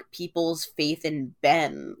see like people's faith in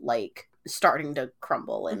Ben like starting to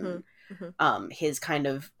crumble and his kind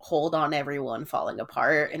of hold on everyone falling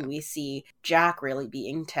apart, and we see Jack really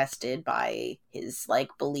being tested by his like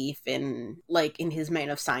belief in his man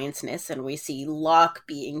of science-ness, and we see Locke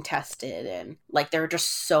being tested, and like there are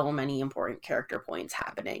just so many important character points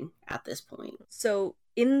happening at this point. So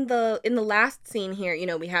in the last scene here, you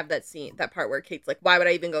know, we have that part where Kate's like, why would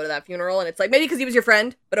I even go to that funeral? And it's like, maybe because he was your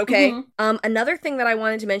friend, but okay. Another thing that I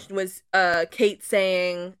wanted to mention was Kate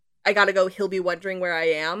saying, I gotta go, he'll be wondering where I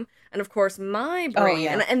am. And of course, my brain,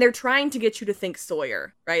 and they're trying to get you to think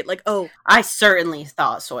Sawyer, right? Like, oh, I certainly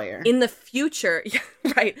thought Sawyer. In the future,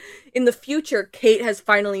 right. In the future, Kate has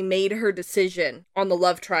finally made her decision on the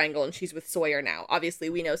love triangle, and she's with Sawyer now. Obviously,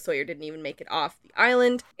 we know Sawyer didn't even make it off the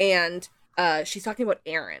island, and she's talking about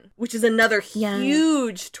Aaron, which is another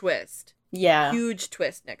huge twist. Yeah. Huge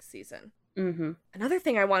twist next season. Another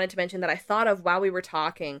thing I wanted to mention that I thought of while we were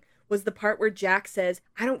talking was the part where Jack says,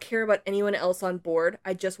 I don't care about anyone else on board,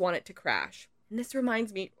 I just want it to crash. And this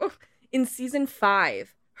reminds me, in season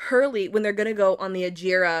 5, Hurley, when they're going to go on the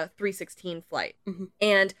Ajira 316 flight,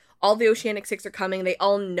 and all the Oceanic 6 are coming, they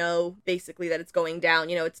all know, basically, that it's going down.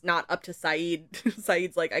 You know, it's not up to Saeed.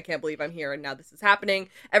 Saeed's like, I can't believe I'm here, and now this is happening.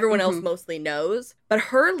 Everyone else mostly knows. But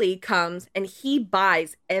Hurley comes, and he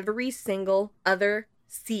buys every single other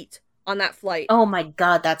seat on that flight. Oh my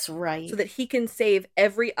god, that's right. So that he can save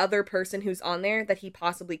every other person who's on there that he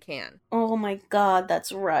possibly can. Oh my god,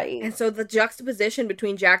 that's right. And so the juxtaposition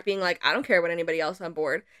between Jack being like, I don't care about anybody else on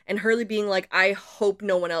board, and Hurley being like, I hope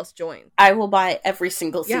no one else joins. I will buy every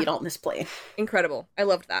single seat on this plane. Incredible. I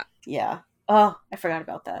loved that. Yeah. Oh, I forgot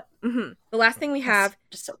about that. Mm-hmm. The last thing we have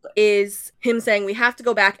just so good. is him saying we have to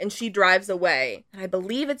go back, and she drives away. And I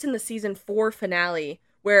believe it's in the season 4 finale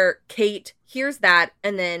where Kate hears that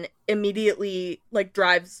and then immediately, like,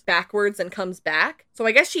 drives backwards and comes back. So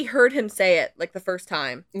I guess she heard him say it, like, the first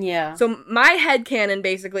time. Yeah. So my headcanon,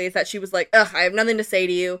 basically, is that she was like, ugh, I have nothing to say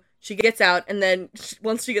to you. She gets out, and then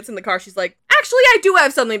once she gets in the car, she's like, actually, I do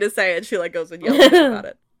have something to say. And she, like, goes and yells about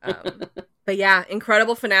it. But yeah,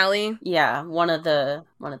 incredible finale. Yeah, one of the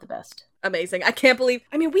best. Amazing. I can't believe,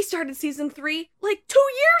 I mean, we started season 3 like 2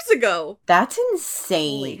 years ago. That's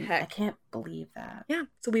insane. Holy heck. I can't believe that. Yeah.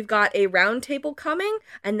 So we've got a round table coming,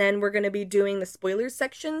 and then we're going to be doing the spoilers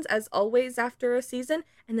sections as always after a season.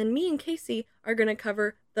 And then me and Casey are going to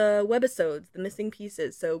cover the webisodes, the missing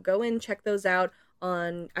pieces. So go in, check those out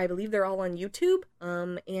on, I believe they're all on YouTube.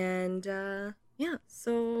 Yeah,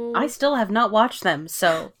 so I still have not watched them,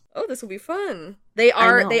 so oh, this will be fun. They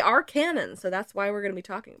are canon, so that's why we're going to be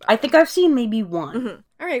talking about I think I've seen maybe one. Mm-hmm.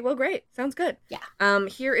 All right, well, great. Sounds good. Yeah.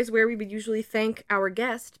 Here is where we would usually thank our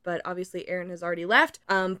guest, but obviously Erin has already left.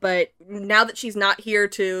 But now that she's not here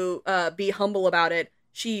to be humble about it,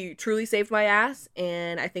 she truly saved my ass,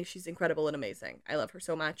 and I think she's incredible and amazing. I love her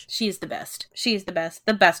so much. She's the best. She's the best.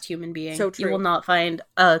 The best human being. So true. You will not find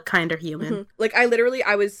a kinder human. Mm-hmm. Like, I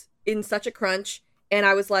was in such a crunch, and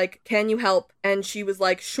I was like, can you help? And she was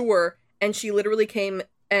like, sure. And she literally came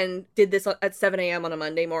and did this at 7 a.m. on a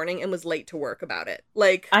Monday morning and was late to work about it.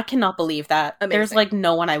 Like, I cannot believe that. Amazing. There's, like,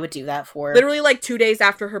 no one I would do that for. Literally, like, 2 days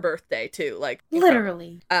after her birthday, too. Like,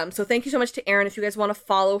 literally. So thank you so much to Erin. If you guys want to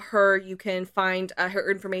follow her, you can find her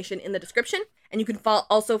information in the description. And you can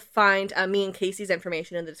also find me and Casey's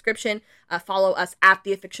information in the description. Follow us at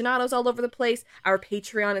The Afictionados all over the place. Our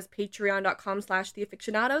Patreon is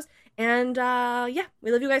patreon.com/TheAfictionados. And yeah,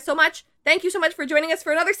 we love you guys so much. Thank you so much for joining us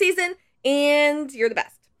for another season. And you're the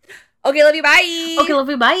best. Okay, love you, bye! Okay, love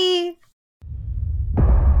you, bye!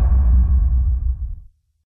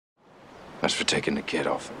 That's for taking the kid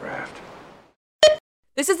off the raft.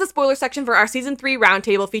 This is the spoiler section for our Season 3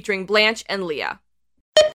 roundtable featuring Blanche and Leah.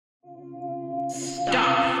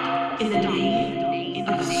 Stop in the name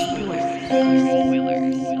of spoilers.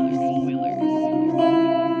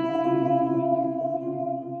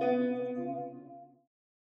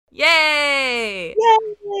 Yay!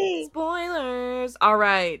 Yay! Spoilers!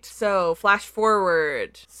 Alright, so flash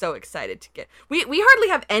forward. So excited to get... We hardly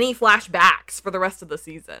have any flashbacks for the rest of the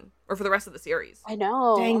season. Or for the rest of the series. I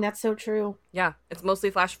know. Dang, that's so true. Yeah, it's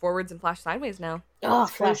mostly flash forwards and flash sideways now. Oh,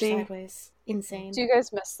 flash sideways. Insane. Do you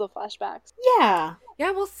guys miss the flashbacks? Yeah.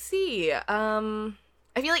 Yeah, we'll see.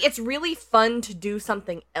 I feel like it's really fun to do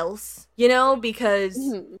something else, you know, because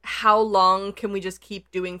how long can we just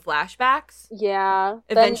keep doing flashbacks? Yeah.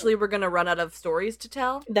 Eventually we're going to run out of stories to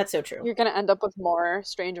tell. That's so true. You're going to end up with more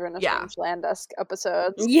Stranger in a Strange Land-esque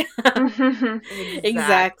episodes. Yeah.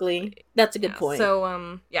 Exactly. That's a good point.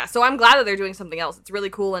 So, so I'm glad that they're doing something else. It's really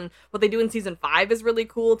cool, and what they do in season 5 is really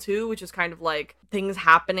cool, too, which is kind of like things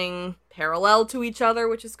happening parallel to each other,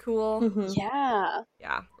 which is cool. Mm-hmm. Yeah.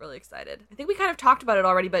 Yeah, really excited. I think we kind of talked about it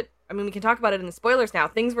already, but I mean, we can talk about it in the spoilers now.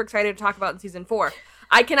 Things we're excited to talk about in season 4.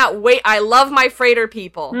 I cannot wait. I love my freighter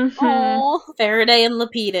people. Mm-hmm. Faraday and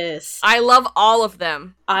Lapidus. I love all of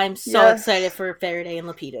them. I'm so excited for Faraday and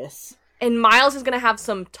Lapidus. And Miles is going to have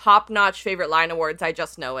some top-notch favorite line awards. I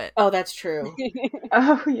just know it. Oh, that's true.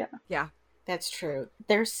 Oh, yeah. Yeah. That's true.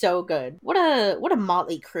 They're so good. What a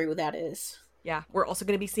motley crew that is. Yeah. We're also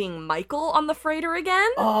going to be seeing Michael on the freighter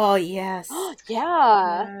again. Oh, yes.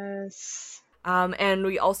 Yeah. Yes. And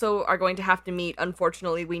we also are going to have to meet,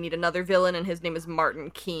 unfortunately, we need another villain, and his name is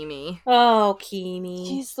Martin Keamy. Oh, Keamy.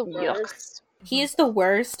 He's the worst. He is the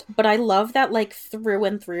worst, but I love that, like, through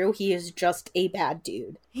and through, he is just a bad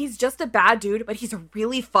dude. He's just a bad dude, but he's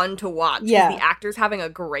really fun to watch. Yeah. The actor's having a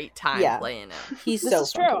great time playing him. He's so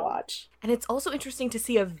fun to watch. And it's also interesting to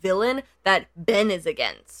see a villain that Ben is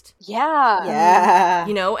against. Yeah. Yeah.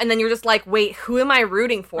 You know? And then you're just like, wait, who am I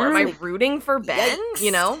rooting for? Am I rooting for Ben? Yikes.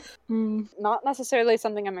 You know? Not necessarily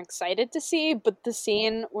something I'm excited to see, but the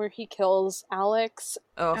scene where he kills Alex.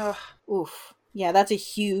 Oh. Oof. Yeah, that's a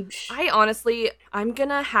huge... I'm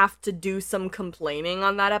gonna have to do some complaining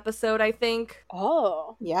on that episode, I think.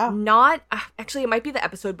 Oh. Yeah. Actually, it might be the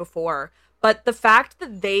episode before, but the fact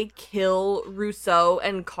that they kill Rousseau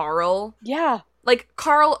and Carl... Yeah. like,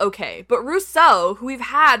 Carl, okay, but Rousseau, who we've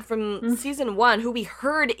had from season 1, who we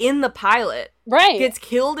heard in the pilot, gets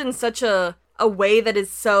killed in such a way that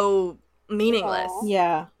is so meaningless.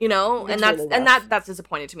 Yeah. You know? It's and really that's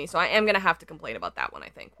disappointing to me, so I am gonna have to complain about that one, I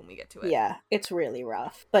think, when we get to it. Yeah, it's really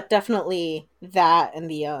rough. But definitely that and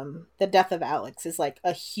the death of Alex is, like,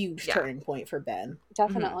 a huge turning point for Ben.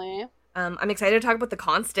 Definitely. I'm excited to talk about The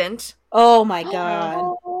Constant. Oh my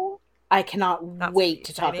god. I cannot wait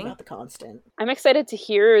to talk about The Constant. I'm excited to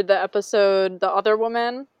hear the episode, The Other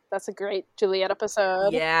Woman. That's a great Juliet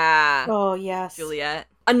episode. Yeah. Oh, yes. Juliet.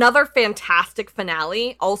 Another fantastic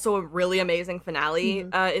finale. Also a really amazing finale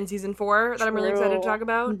in season 4 that I'm really excited to talk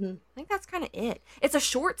about. I think that's kind of it. It's a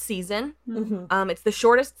short season. It's the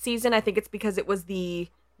shortest season. I think it's because it was the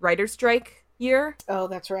writer's strike year. Oh,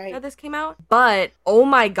 that's right. That this came out. But, oh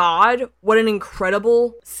my god, what an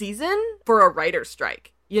incredible season for a writer's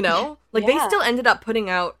strike. You know? Like, they still ended up putting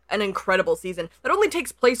out an incredible season that only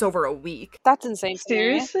takes place over a week. That's insane.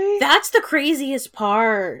 Seriously? That's the craziest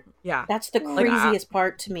part. Yeah. That's the craziest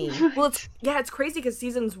part to me. Well, it's crazy because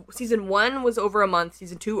season 1 was over a month,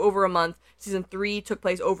 season 2 over a month, season 3 took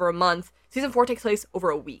place over a month, season 4 takes place over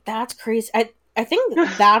a week. That's crazy. I think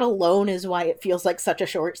that alone is why it feels like such a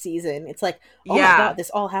short season. It's like, oh my god, this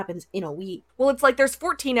all happens in a week. Well, it's like there's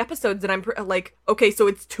 14 episodes, and I'm like, okay, so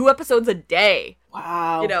it's 2 episodes a day.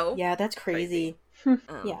 Wow. You know? Yeah, that's crazy.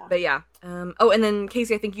 Yeah. But yeah. Oh, and then,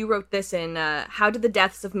 Casey, I think you wrote this in, how did the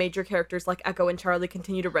deaths of major characters like Echo and Charlie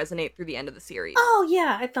continue to resonate through the end of the series? Oh,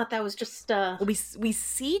 yeah, I thought that was just, Well, we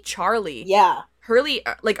see Charlie. Yeah. Hurley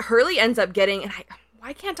ends up getting, and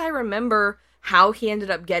why can't I remember how he ended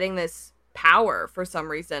up getting this power for some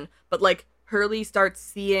reason, but like Hurley starts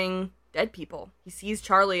seeing dead people. He sees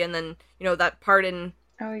Charlie, and then, you know, that part in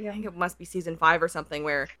I think it must be season 5 or something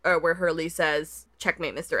where Hurley says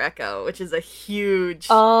 "Checkmate, Mr. Echo," which is a huge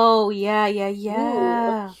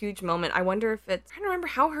huge moment. I wonder if it's, I'm trying to remember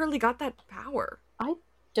how Hurley got that power. I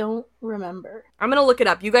don't remember. I'm gonna look it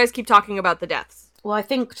up. You guys keep talking about the deaths. Well, I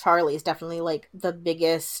think Charlie's definitely like the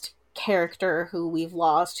biggest character who we've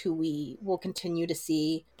lost, who we will continue to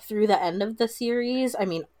see through the end of the series. I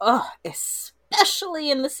mean, especially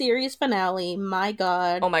in the series finale. My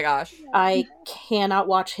god. Oh my gosh. I cannot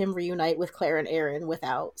watch him reunite with Claire and Aaron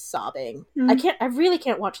without sobbing. I really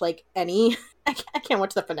can't watch like any I can't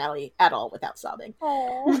watch the finale at all without sobbing.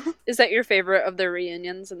 Aww. Is that your favorite of the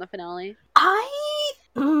reunions in the finale?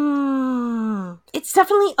 It's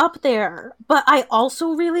definitely up there, but I also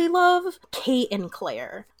really love Kate and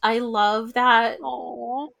Claire. I love that.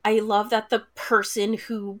 Aww. I love that the person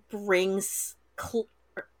who brings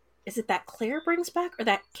is it that Claire brings back or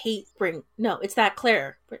that Kate no, it's that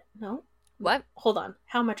Claire. No? What? Hold on.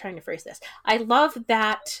 How am I trying to phrase this? I love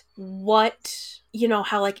that you know,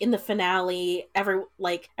 how like in the finale,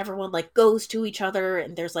 everyone like goes to each other,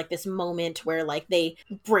 and there's like this moment where like they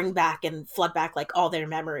bring back and flood back like all their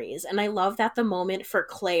memories. And I love that the moment for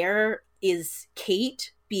Claire is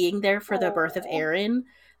Kate being there for the birth of Aaron.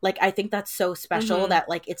 Like, I think that's so special that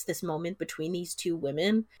like it's this moment between these two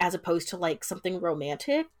women as opposed to like something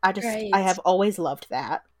romantic. I have always loved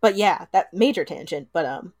that. But yeah, that major tangent.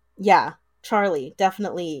 But yeah. Charlie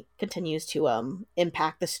definitely continues to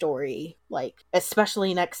impact the story, like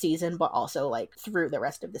especially next season, but also like through the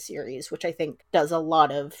rest of the series, which I think does a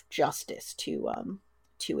lot of justice to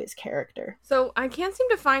his character. So I can't seem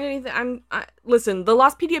to find anything. Listen, the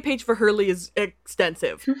Lostpedia page for Hurley is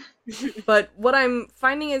extensive, but what I'm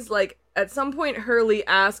finding is like at some point Hurley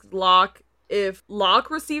asked Locke if Locke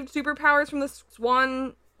received superpowers from the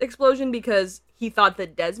Swan explosion because he thought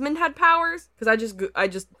that Desmond had powers, because I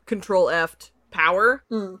just control F'd power.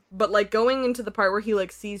 But like going into the part where he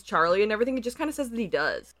like sees Charlie and everything, it just kind of says that he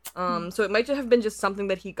does. So it might have been just something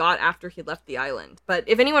that he got after he left the island. But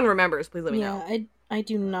if anyone remembers, please let me know. I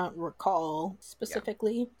do not recall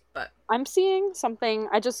specifically. But I'm seeing something.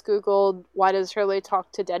 I just googled why does Hurley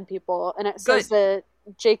talk to dead people, and it says that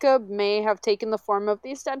Jacob may have taken the form of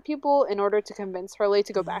these dead people in order to convince Hurley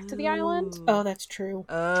to go back to the island. Oh, that's true.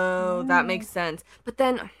 Oh, that makes sense. But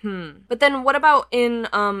then what about in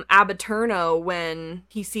Abaturno when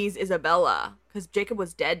he sees Isabella? Because Jacob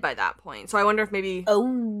was dead by that point. So I wonder if maybe...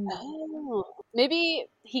 Oh. Maybe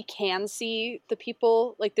he can see the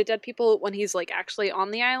people, like the dead people, when he's like actually on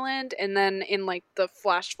the island, and then in like the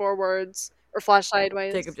flash forwards or flash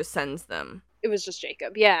sideways, Jacob just sends them. It was just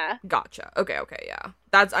Jacob, yeah. Gotcha. Okay, yeah.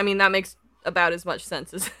 That makes about as much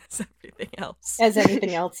sense as everything else. As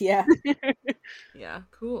anything else, yeah. Yeah,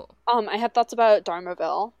 cool. I had thoughts about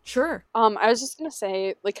Dharmaville. Sure. I was just gonna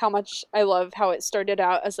say, like, how much I love how it started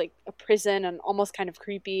out as, like, a prison and almost kind of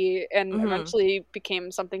creepy, and eventually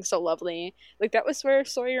became something so lovely. Like, that was where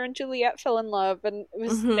Sawyer and Juliet fell in love, and it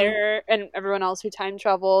was there, and everyone else who time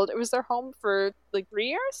traveled, it was their home for like 3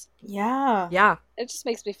 years. Yeah. It just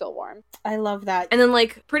makes me feel warm. I love that. And then,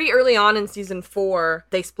 like, pretty early on in season 4,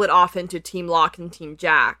 they split off into Team Locke and Team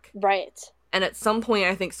Jack. Right. And at some point,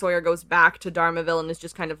 I think Sawyer goes back to Dharmaville and is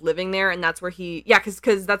just kind of living there. And that's where he,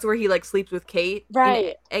 because that's where he, like, sleeps with Kate.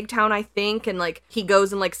 Right. In Eggtown, I think. And, like, he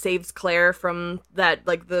goes and, like, saves Claire from that,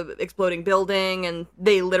 like, the exploding building. And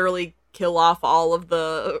they literally kill off all of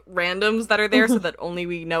the randoms that are there so that only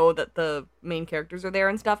we know that the main characters are there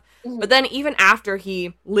and stuff. But then even after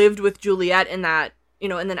he lived with Juliet in that, you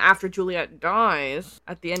know, and then after Juliet dies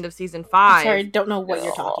at the end of season 5. I'm sorry, I don't know what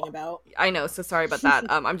you're talking about. I know, so sorry about that.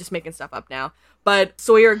 I'm just making stuff up now. But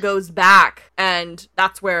Sawyer goes back, and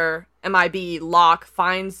that's where MIB Locke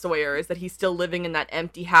finds Sawyer, is that he's still living in that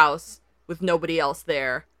empty house with nobody else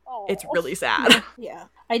there. Aww. It's really sad. Yeah.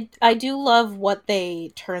 I do love what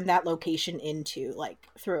they turned that location into, like,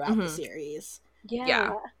 throughout the series.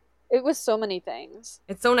 Yeah. It was so many things.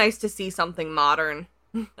 It's so nice to see something modern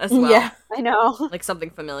as well. Yeah, I know. Like something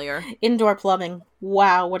familiar. Indoor plumbing.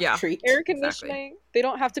 Wow, what a treat. Air conditioning. Exactly. They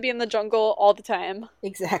don't have to be in the jungle all the time.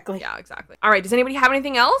 Exactly. Yeah, exactly. All right, does anybody have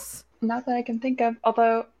anything else? Not that I can think of.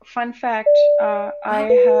 Although, fun fact, I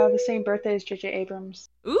have the same birthday as J.J. Abrams.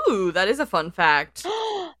 Ooh, that is a fun fact.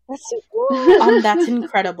 That's so cool. That's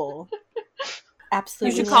incredible.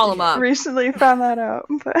 Absolutely. You should call him up. Recently found that out.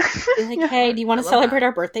 But like, hey, do you want to celebrate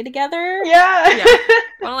our birthday together? Yeah.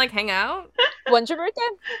 Want to, like, hang out? When's your birthday?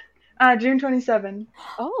 June 27.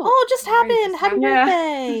 Oh, just happened. Happy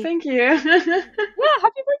birthday. Thank you. Yeah,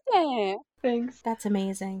 happy birthday. Thanks. That's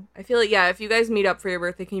amazing. I feel like, if you guys meet up for your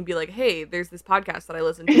birthday, can you be like, hey, there's this podcast that I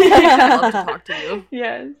listen to. I'd love to talk to you.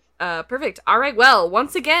 Yes. Perfect. All right, well,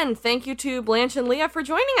 once again, thank you to Blanche and Leah for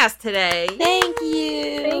joining us today. Thank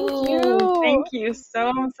you. Thank you. Thank you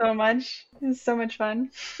so much. It was so much fun.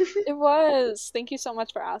 It was. Thank you so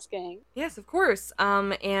much for asking. Yes, of course.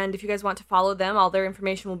 And if you guys want to follow them, all their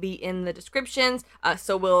information will be in the descriptions.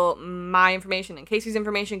 So will my information and Casey's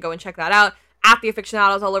information. Go and check that out. At The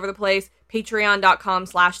Afictionados all over the place.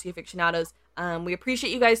 Patreon.com/TheAfictionados. We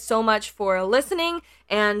appreciate you guys so much for listening.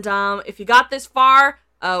 And if you got this far,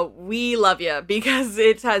 we love you, because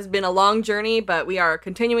it has been a long journey, but we are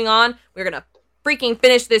continuing on. We're gonna freaking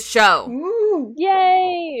finish this show. Ooh,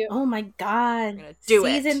 yay! Oh my god. We're gonna do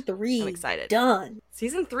Season 3. I'm excited. Done.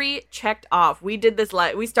 Season 3 checked off. We did this,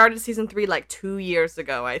 we started season 3 like 2 years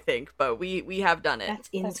ago, I think, but we have done it. That's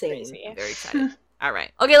insane. I'm very excited. All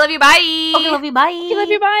right. Okay, love you, bye! Okay, love you, bye! Okay, love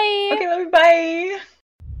you, bye! Okay, love you, bye!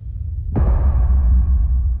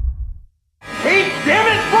 Hey, damn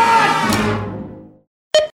it, run!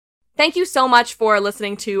 Thank you so much for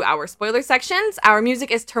listening to our spoiler sections. Our music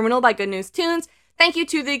is Terminal by Good News Tunes. Thank you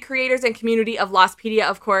to the creators and community of Lostpedia,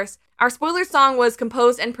 of course. Our spoiler song was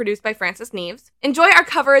composed and produced by Francis Neves. Enjoy our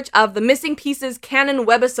coverage of the Missing Pieces canon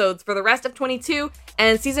webisodes for the rest of 22,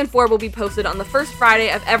 and Season 4 will be posted on the first Friday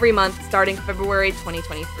of every month starting February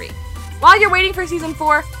 2023. While you're waiting for Season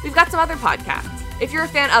 4, we've got some other podcasts. If you're a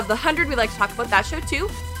fan of The 100, we like to talk about that show too.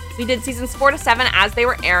 We did Seasons 4 to 7 as they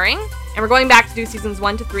were airing, and we're going back to do Seasons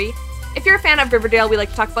 1 to 3. If you're a fan of Riverdale, we like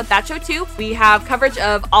to talk about that show too. We have coverage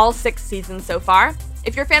of all 6 seasons so far.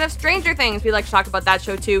 If you're a fan of Stranger Things, we like to talk about that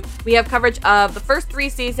show too. We have coverage of the first 3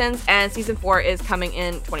 seasons, and Season 4 is coming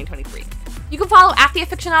in 2023. You can follow at The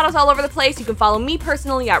Afictionados all over the place. You can follow me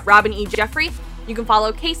personally at Robin E. Jeffrey. You can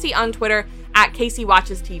follow Casey on Twitter at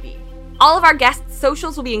CaseyWatchesTV. All of our guests'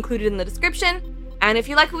 socials will be included in the description. And if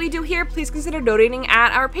you like what we do here, please consider donating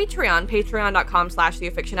at our Patreon,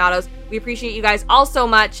 patreon.com/TheAfictionados. We appreciate you guys all so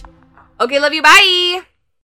much. Okay, love you, bye!